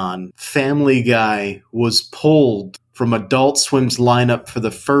Monday, John, Family Guy was pulled from Adult Swim's lineup for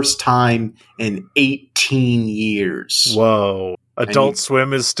the first time in 18 years. Whoa. Adult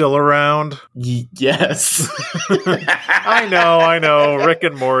Swim is still around? Yes. I know. Rick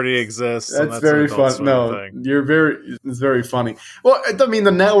and Morty exists. That's very fun. No, it's very funny. Well, I mean,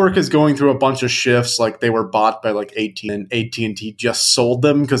 the network is going through a bunch of shifts. Like, they were bought by like AT&T, and AT&T just sold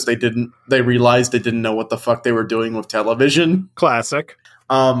them because they realized they didn't know what the fuck they were doing with television. Classic.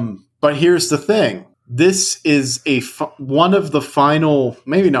 But here's the thing. This is one of the final,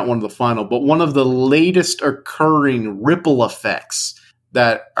 maybe not one of the final, but one of the latest occurring ripple effects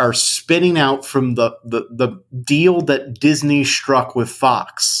that are spinning out from the deal that Disney struck with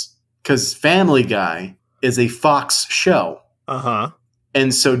Fox. Because Family Guy is a Fox show. Uh-huh.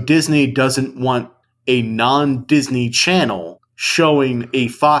 And so Disney doesn't want a non-Disney channel showing a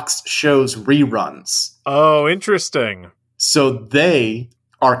Fox show's reruns. Oh, interesting. So they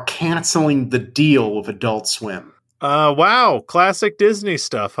are canceling the deal with Adult Swim. Wow. Classic Disney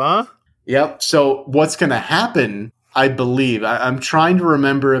stuff, huh? Yep. So what's going to happen, I believe, I'm trying to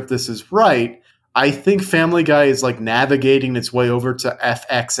remember if this is right. I think Family Guy is like navigating its way over to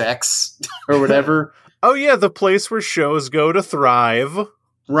FXX or whatever. Oh, yeah. The place where shows go to thrive.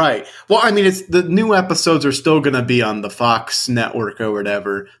 Right. Well, I mean, it's the new episodes are still going to be on the Fox network or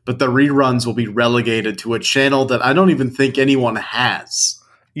whatever, but the reruns will be relegated to a channel that I don't even think anyone has.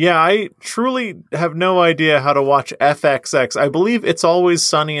 Yeah, I truly have no idea how to watch FXX. I believe It's Always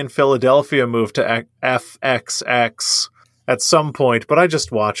Sunny in Philadelphia moved to FXX at some point, but I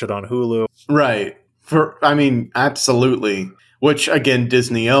just watch it on Hulu. Right. Absolutely. Which, again,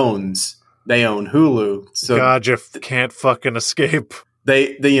 Disney owns. They own Hulu. So God, you can't fucking escape.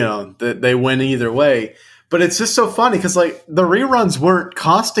 They win either way. But it's just so funny because, like, the reruns weren't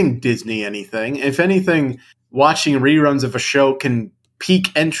costing Disney anything. If anything, watching reruns of a show can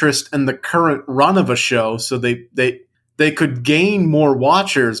pique interest in the current run of a show, so they could gain more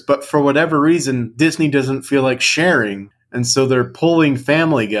watchers, but for whatever reason Disney doesn't feel like sharing, and so they're pulling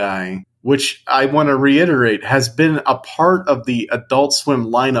Family Guy, which I want to reiterate has been a part of the Adult Swim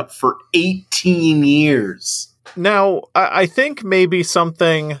lineup for 18 years. Now, I think maybe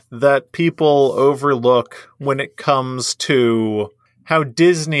something that people overlook when it comes to how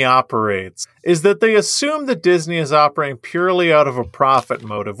Disney operates is that they assume that Disney is operating purely out of a profit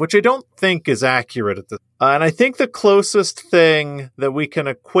motive, which I don't think is accurate at this. And I think the closest thing that we can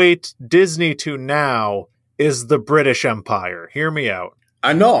equate Disney to now is the British Empire. Hear me out.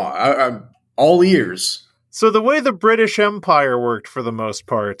 I know. I'm all ears. So the way the British Empire worked for the most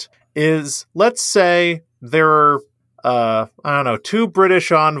part is, let's say there are, 2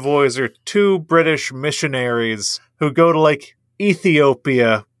 British envoys or 2 British missionaries who go to like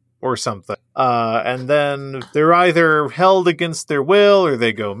Ethiopia or something. And then they're either held against their will or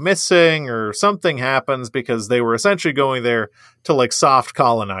they go missing or something happens because they were essentially going there to like soft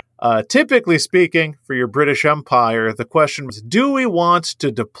colonize. Typically speaking, for your British Empire, the question was, do we want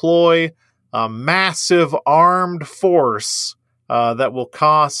to deploy a massive armed force that will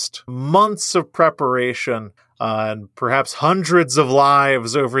cost months of preparation and perhaps hundreds of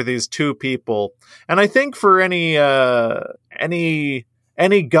lives over these 2 people? And I think for any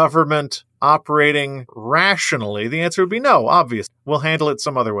government operating rationally, the answer would be no, obvious. We'll handle it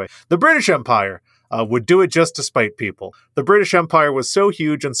some other way. The British Empire would do it just to spite people. The British Empire was so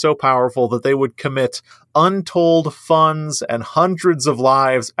huge and so powerful that they would commit untold funds and hundreds of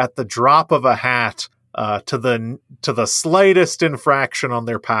lives at the drop of a hat to the slightest infraction on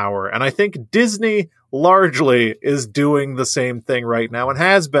their power. And I think Disney largely is doing the same thing right now and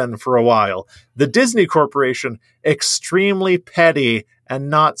has been for a while. The Disney Corporation, extremely petty and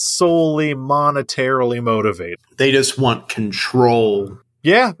not solely monetarily motivated. They just want control.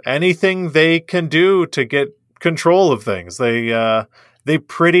 Yeah, anything they can do to get control of things. They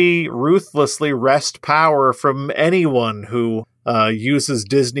pretty ruthlessly wrest power from anyone who uses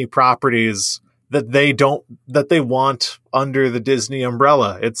Disney properties that they want under the Disney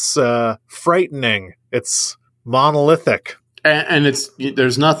umbrella. It's frightening. It's monolithic. And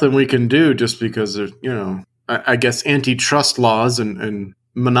there's nothing we can do just because of, I guess antitrust laws and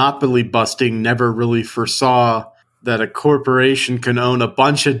monopoly busting never really foresaw that a corporation can own a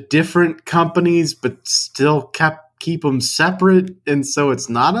bunch of different companies but still keep them separate, and so it's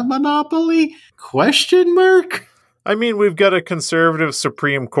not a monopoly? Question mark? I mean, we've got a conservative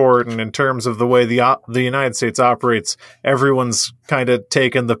Supreme Court, and in terms of the way the United States operates, everyone's kind of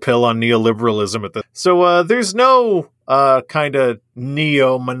taken the pill on neoliberalism at this. So there's no kind of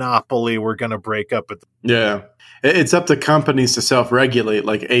neo-monopoly we're going to break up at. Yeah. It's up to companies to self-regulate,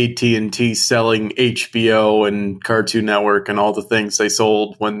 like AT&T selling HBO and Cartoon Network and all the things they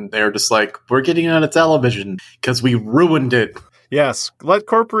sold when they're just like, we're getting out of television because we ruined it. Yes, let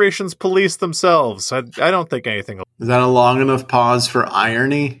corporations police themselves. I don't think anything will. Is that a long enough pause for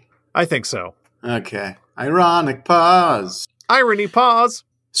irony? I think so. Okay. Ironic pause. Irony pause.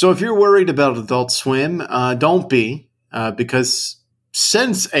 So if you're worried about Adult Swim, don't be, because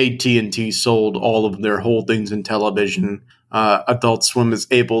since AT&T sold all of their holdings in television, Adult Swim is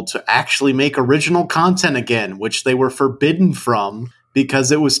able to actually make original content again, which they were forbidden from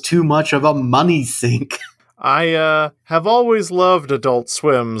because it was too much of a money sink. I have always loved Adult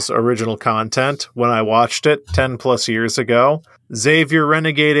Swim's original content when I watched it 10 plus years ago. Xavier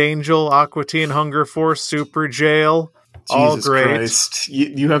Renegade Angel, Aqua Teen Hunger Force, Super Jail, all Jesus great. Christ.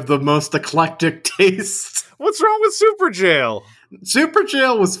 You have the most eclectic taste. What's wrong with Super Jail? Super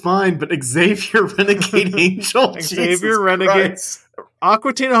Jail was fine, but Xavier Renegade Angel, Xavier Jesus Renegade Christ.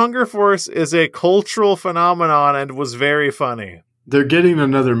 Aqua Teen Hunger Force is a cultural phenomenon and was very funny. They're getting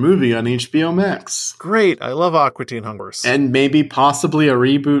another movie on HBO Max. Great, I love Aqua Teen Hunger Force. And maybe possibly a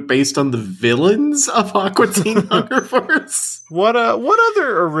reboot based on the villains of Aqua Teen Hunger Force. What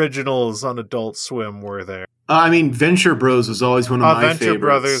other originals on Adult Swim were there? Venture Bros was always one of my Venture favorites.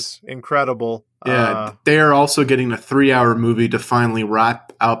 Brothers, incredible. Yeah, they are also getting a 3-hour movie to finally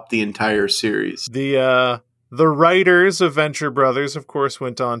wrap up the entire series. The writers of Venture Brothers, of course,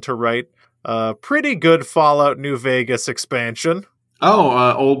 went on to write a pretty good Fallout New Vegas expansion.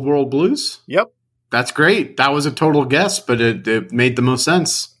 Oh, Old World Blues? Yep. That's great. That was a total guess, but it made the most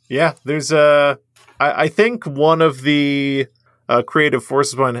sense. Yeah, there's I think one of the creative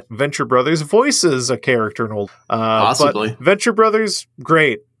forces behind Venture Brothers voices a character in Old. Possibly. But Venture Brothers,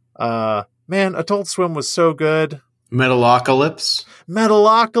 great. Man, Adult Swim was so good. Metalocalypse?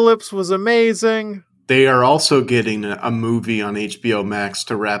 Metalocalypse was amazing. They are also getting a movie on HBO Max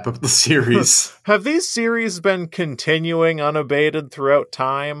to wrap up the series. Have these series been continuing unabated throughout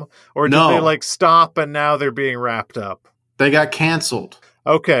time? Or did No. they stop and now they're being wrapped up? They got canceled.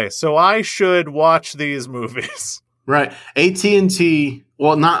 Okay, so I should watch these movies. Right. AT&T,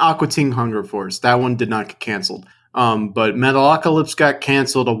 well, not Aqua Teen Hunger Force. That one did not get canceled. But Metalocalypse got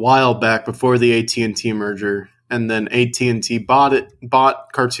canceled a while back before the AT&T merger. And then AT&T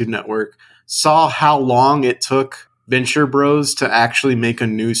bought Cartoon Network, saw how long it took Venture Bros to actually make a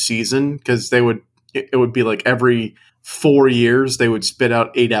new season, because it would be like every 4 years they would spit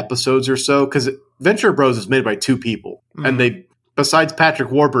out 8 episodes or so, because Venture Bros is made by 2 people. Mm-hmm. And they, besides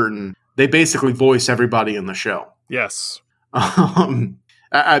Patrick Warburton, they basically voice everybody in the show. Yes.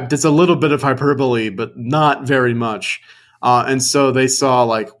 There's a little bit of hyperbole, but not very much. And so they saw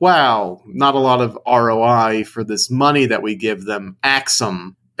wow, not a lot of ROI for this money that we give them. Axe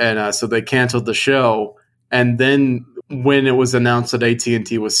 'em. And so they canceled the show. And then when it was announced that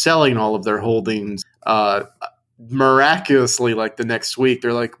AT&T was selling all of their holdings, miraculously, the next week,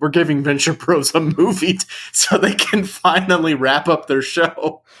 they're like, we're giving Venture Bros a movie so they can finally wrap up their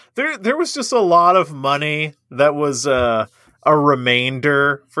show. There was just a lot of money that was a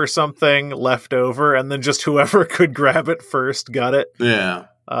remainder for something left over, and then just whoever could grab it first got it. Yeah.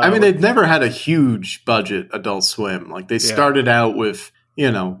 They've never had a huge budget, Adult Swim. They started out with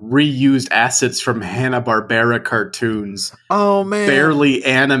reused assets from Hanna-Barbera cartoons. Oh, man. Barely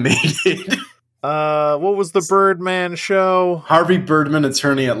animated. What was the Birdman show? Harvey Birdman,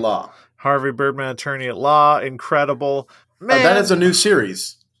 Attorney at Law. Harvey Birdman, Attorney at Law. Incredible. Man. That is a new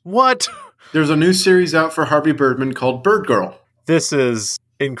series. What? There's a new series out for Harvey Birdman called Bird Girl. This is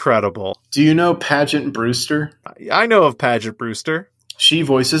incredible. Do you know Pageant Brewster? I know of Pageant Brewster. She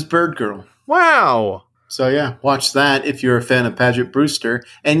voices Bird Girl. Wow. So yeah, watch that if you're a fan of Pageant Brewster,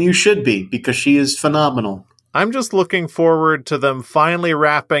 and you should be, because she is phenomenal. I'm just looking forward to them finally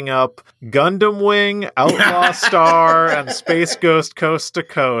wrapping up Gundam Wing, Outlaw Star, and Space Ghost Coast to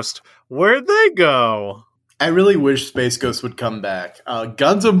Coast. Where'd they go? I really wish Space Ghost would come back.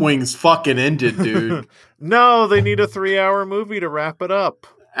 Gundam Wing's fucking ended, dude. No, they need a 3-hour movie to wrap it up.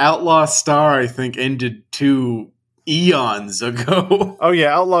 Outlaw Star, I think, ended 2 eons ago. Oh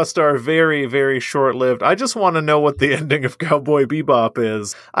yeah, Outlaw Star, very, very short-lived. I just want to know what the ending of Cowboy Bebop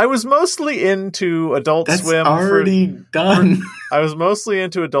is. I was mostly into Adult That's Swim. already done. I was mostly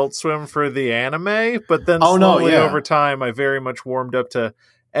into Adult Swim for the anime, but then slowly over time, I very much warmed up to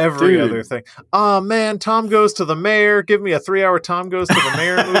every other thing. Oh man, Tom Goes to the Mayor. Give me a 3-hour Tom Goes to the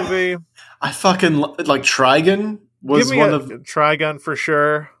Mayor movie. I fucking like Trigun was Give me one a of Trigun for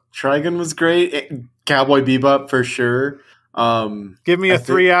sure. Trigun was great. Cowboy Bebop for sure. Give me a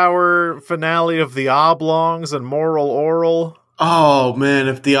 3-hour finale of The Oblongs and Moral Oral. Oh man,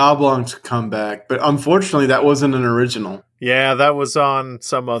 if The Oblongs could come back, but unfortunately that wasn't an original. Yeah, that was on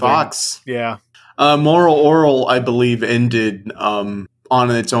some other Fox. Yeah. Moral Oral, I believe, ended on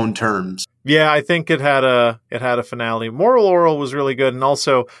its own terms. Yeah, I think it had a finale. Moral Oral was really good, and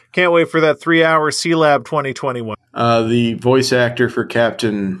also can't wait for that 3-hour C-Lab 2021. The voice actor for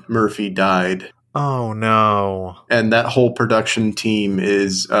Captain Murphy died. Oh no! And that whole production team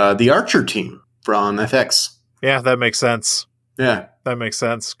is the Archer team from FX. Yeah, that makes sense. Yeah, that makes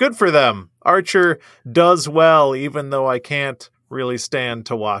sense. Good for them. Archer does well, even though I can't really stand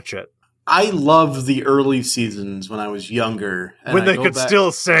to watch it. I loved the early seasons when I was younger. When they could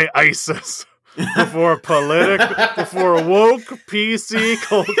still say ISIS before before woke PC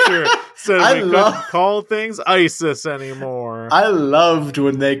culture said we couldn't call things ISIS anymore. I loved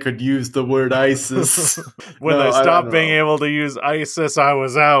when they could use the word ISIS. When they stopped being able to use ISIS, I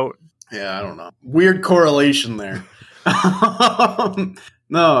was out. Yeah, I don't know. Weird correlation there.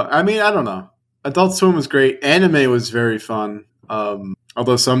 No, I mean, I don't know. Adult Swim was great. Anime was very fun.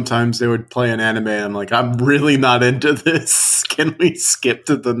 Although sometimes they would play an anime and I'm like, I'm really not into this. Can we skip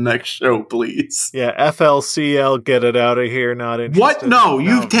to the next show, please? Yeah, FLCL, get it out of here, not interested. What? No,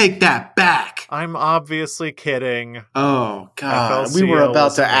 you take that back. I'm obviously kidding. Oh, God. FLCL we were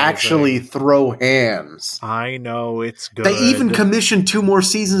about to actually throw hands. I know, it's good. They even commissioned 2 more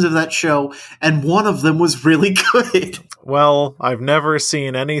seasons of that show, and one of them was really good. Well, I've never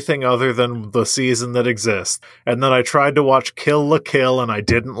seen anything other than the season that exists. And then I tried to watch Kill la Kill, and I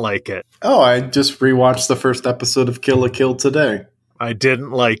didn't like it. Oh, I just rewatched the first episode of Kill la Kill today. I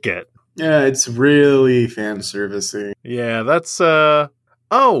didn't like it. Yeah, it's really fan servicey. Yeah, that's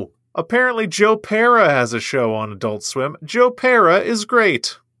oh, apparently Joe Pera has a show on Adult Swim. Joe Pera is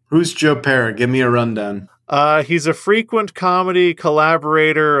great. Who's Joe Pera? Give me a rundown. He's a frequent comedy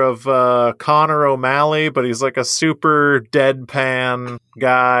collaborator of Connor O'Malley, but he's like a super deadpan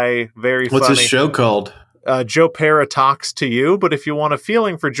guy, very funny. What's his show called? Joe Pera Talks to You, but if you want a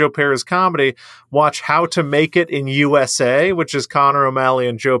feeling for Joe Pera's comedy, watch How to Make It in USA, which is Connor O'Malley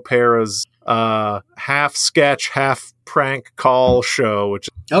and Joe Pera's half sketch, half prank call show.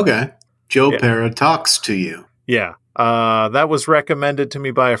 Okay. Joe Pera Talks to You. Yeah. That was recommended to me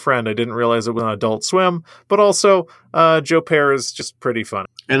by a friend. I didn't realize it was on Adult Swim, but also Joe Pera is just pretty funny.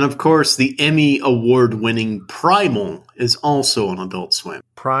 And of course, the Emmy Award-winning Primal is also on Adult Swim.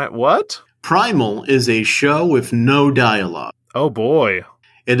 What? Primal is a show with no dialogue. Oh boy.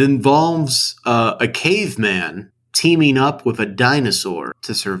 It involves a caveman teaming up with a dinosaur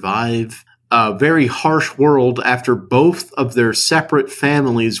to survive a very harsh world after both of their separate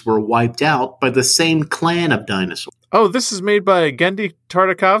families were wiped out by the same clan of dinosaurs. Oh, this is made by Gendy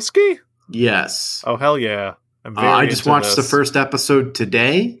Tartakovsky? Yes. Oh, hell yeah. I just watched the first episode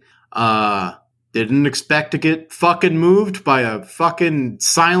today. Didn't expect to get fucking moved by a fucking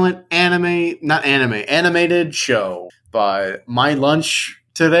silent animated show. But my lunch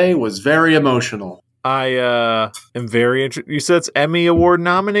today was very emotional. I am very interested. You said it's Emmy Award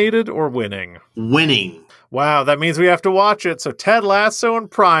nominated or winning? Winning. Wow, that means we have to watch it. So Ted Lasso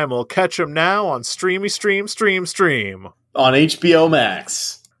and Primal, catch them now on Stream. On HBO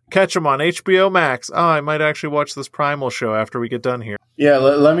Max. Catch them on HBO Max. Oh, I might actually watch this Primal show after we get done here. Yeah,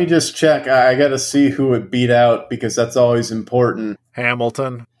 let me just check. I got to see who it beat out because that's always important.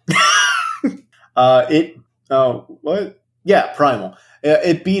 Hamilton. What? Yeah, Primal.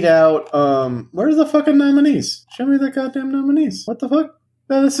 It beat out, where's the fucking nominees? Show me the goddamn nominees. What the fuck?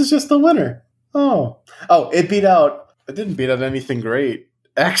 No, this is just the winner. Oh, it didn't beat out anything great,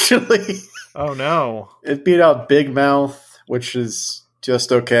 actually. Oh, no. It beat out Big Mouth, which is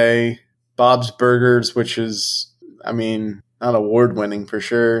just okay. Bob's Burgers, which is, I mean, not award-winning for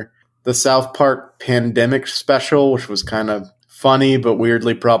sure. The South Park Pandemic Special, which was kind of funny but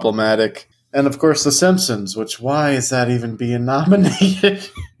weirdly problematic. And, of course, The Simpsons, which, why is that even being nominated?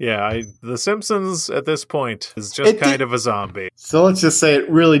 Yeah, The Simpsons, at this point, is just kind of a zombie. So let's just say it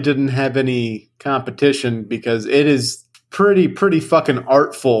really didn't have any competition because it is pretty fucking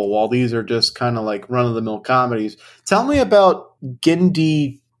artful while these are just kind of like run-of-the-mill comedies. Tell me about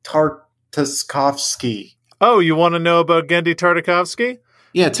Gendy Tartakovsky. Oh, you want to know about Genndy Tartakovsky?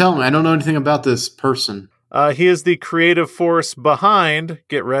 Yeah, tell me. I don't know anything about this person. He is the creative force behind,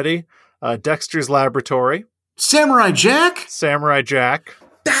 get ready, Dexter's Laboratory. Samurai Jack? Samurai Jack.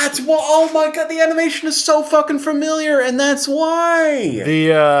 That's what. Oh my god, the animation is so fucking familiar, and that's why.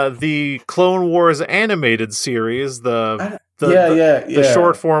 The Clone Wars animated series, the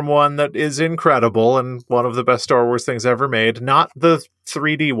short form one that is incredible and one of the best Star Wars things ever made, not the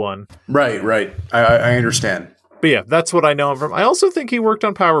 3D one. Right. I understand. But yeah, that's what I know him from. I also think he worked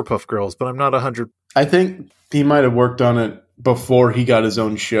on Powerpuff Girls, but I'm not 100. I think he might have worked on it before he got his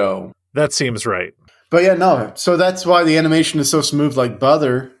own show. That seems right. But yeah, no. So that's why the animation is so smooth like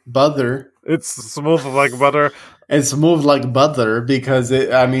butter. It's smooth like butter. It's smooth like butter because,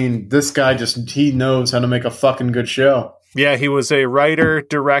 this guy he knows how to make a fucking good show. Yeah, he was a writer,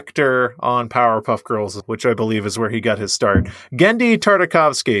 director on Powerpuff Girls, which I believe is where he got his start. Genndy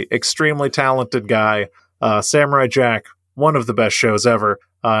Tartakovsky, extremely talented guy. Samurai Jack, one of the best shows ever.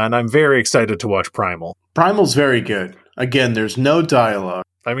 And I'm very excited to watch Primal. Primal's very good. Again, there's no dialogue.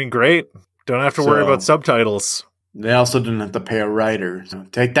 I mean, great. Don't have to worry about subtitles. They also didn't have to pay a writer. So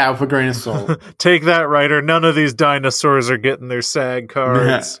take that with a grain of salt. Take that, writer. None of these dinosaurs are getting their SAG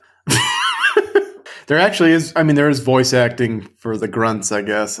cards. There actually is, there is voice acting for the grunts, I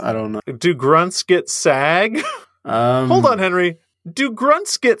guess. I don't know. Do grunts get SAG? Hold on, Henry. Do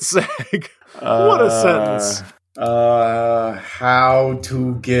grunts get SAG? What a sentence. How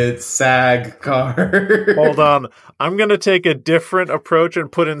to get SAG card. Hold on. I'm going to take a different approach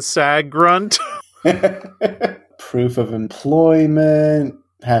and put in SAG grunt. Proof of employment.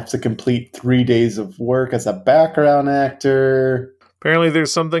 Have to complete 3 days of work as a background actor. Apparently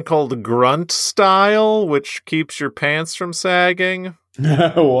there's something called grunt style, which keeps your pants from sagging.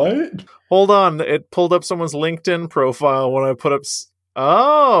 What? Hold on. It pulled up someone's LinkedIn profile when I put up...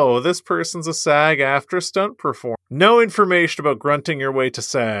 Oh, this person's a SAG-AFTRA stunt performer. No information about grunting your way to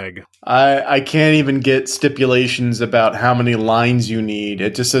SAG. I can't even get stipulations about how many lines you need.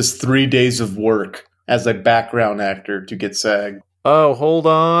 It just says 3 days of work as a background actor to get SAG. Oh, hold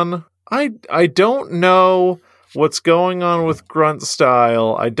on. I don't know what's going on with grunt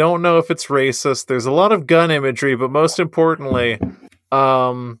style. I don't know if it's racist. There's a lot of gun imagery, but most importantly...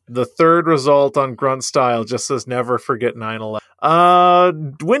 the third result on grunt style just says never forget 9/11.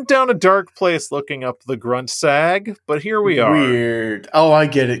 Went down a dark place looking up the grunt SAG, but here we are. Weird. Oh, I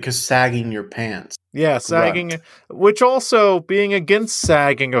get it, because sagging your pants. Yeah, sagging, grunt. Which also, being against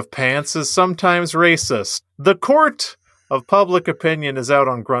sagging of pants is sometimes racist. The court of public opinion is out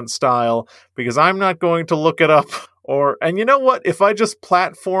on grunt style, because I'm not going to look it up. And you know what? If I just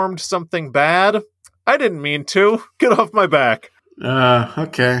platformed something bad, I didn't mean to. Get off my back.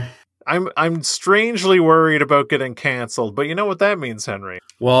 Okay. I'm strangely worried about getting canceled, but you know what that means, Henry?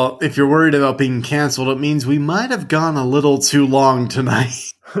 Well, if you're worried about being canceled, it means we might have gone a little too long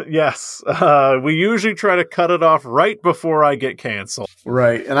tonight. Yes. We usually try to cut it off right before I get canceled.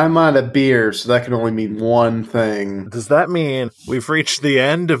 Right, and I'm out of beer, so that can only mean one thing. Does that mean we've reached the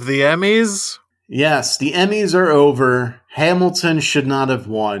end of the Emmys? Yes, the Emmys are over. Hamilton should not have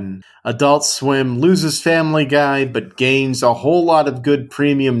won. Adult Swim loses Family Guy, but gains a whole lot of good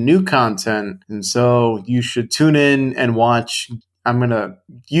premium new content. And so you should tune in and watch.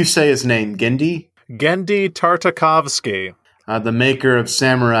 You say his name, Genndy? Genndy Tartakovsky. The maker of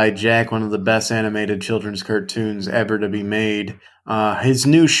Samurai Jack, one of the best animated children's cartoons ever to be made. His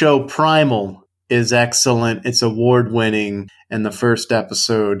new show, Primal, is excellent. It's award-winning, and the first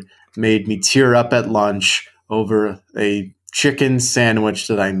episode made me tear up at lunch over a chicken sandwich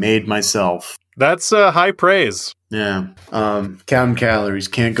that I made myself. That's high praise. Yeah. Counting calories.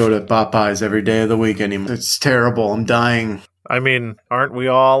 Can't go to Popeyes every day of the week anymore. It's terrible. I'm dying. I mean, aren't we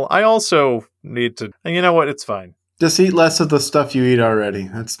all? I also need to... And you know what? It's fine. Just eat less of the stuff you eat already.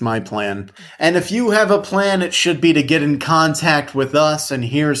 That's my plan. And if you have a plan, it should be to get in contact with us, and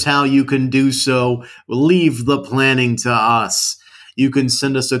here's how you can do so. Leave the planning to us. You can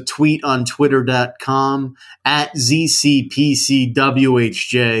send us a tweet on twitter.com at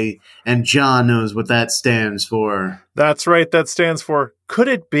ZCPCWHJ, and John knows what that stands for. That's right, that stands for, could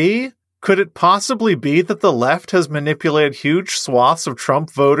it be? Could it possibly be that the left has manipulated huge swaths of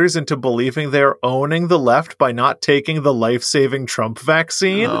Trump voters into believing they're owning the left by not taking the life-saving Trump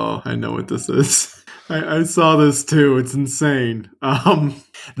vaccine? Oh, I know what this is. I saw this too. It's insane.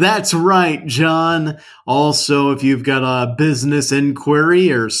 That's right, John. Also, if you've got a business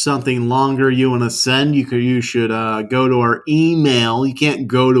inquiry or something longer you want to send, you should go to our email. You can't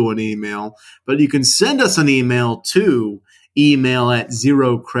go to an email, but you can send us an email to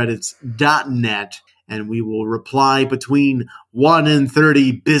email@zerocredits.net. and we will reply between 1 and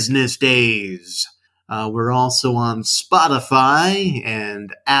 30 business days. We're also on Spotify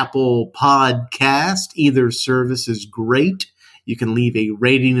and Apple Podcast. Either service is great. You can leave a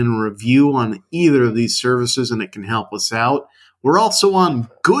rating and a review on either of these services, and it can help us out. We're also on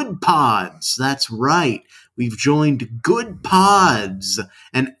Good Pods. That's right. We've joined Good Pods,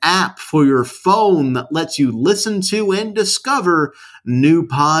 an app for your phone that lets you listen to and discover new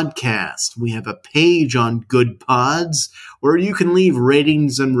podcasts. We have a page on Good Pods where you can leave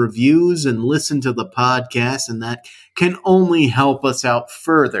ratings and reviews and listen to the podcast, and that can only help us out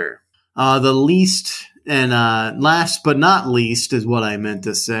further. The least and last but not least is what I meant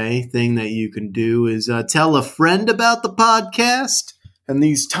to say. Thing that you can do is tell a friend about the podcast. In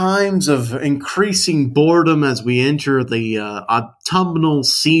these times of increasing boredom as we enter the autumnal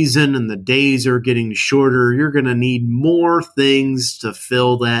season and the days are getting shorter, you're going to need more things to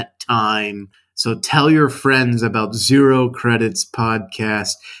fill that time. So tell your friends about Zero Credits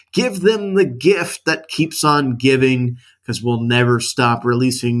Podcast. Give them the gift that keeps on giving, because we'll never stop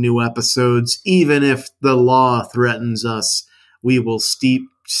releasing new episodes. Even if the law threatens us, we will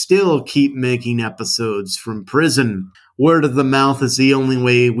still keep making episodes from prison. Word of the mouth is the only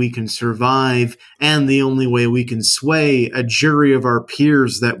way we can survive, and the only way we can sway a jury of our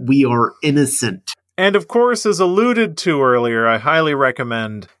peers that we are innocent. And of course, as alluded to earlier, I highly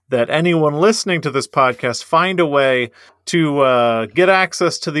recommend that anyone listening to this podcast find a way to get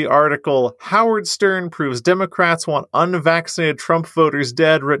access to the article Howard Stern Proves Democrats Want Unvaccinated Trump Voters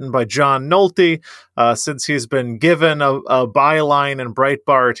Dead, written by John Nolte. Since he's been given a byline in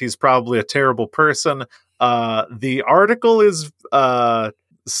Breitbart, he's probably a terrible person. The article is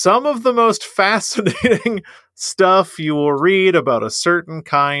some of the most fascinating stuff you will read about a certain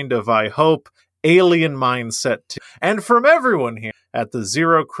kind of, I hope, alien mindset. And from everyone here at the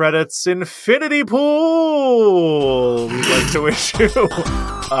Zero Credits Infinity Pool, we'd like to wish you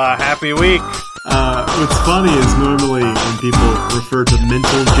a happy week. What's funny is normally when people refer to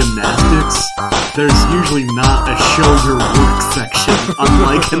mental gymnastics, there's usually not a show your work section,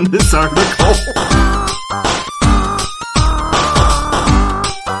 unlike in this article.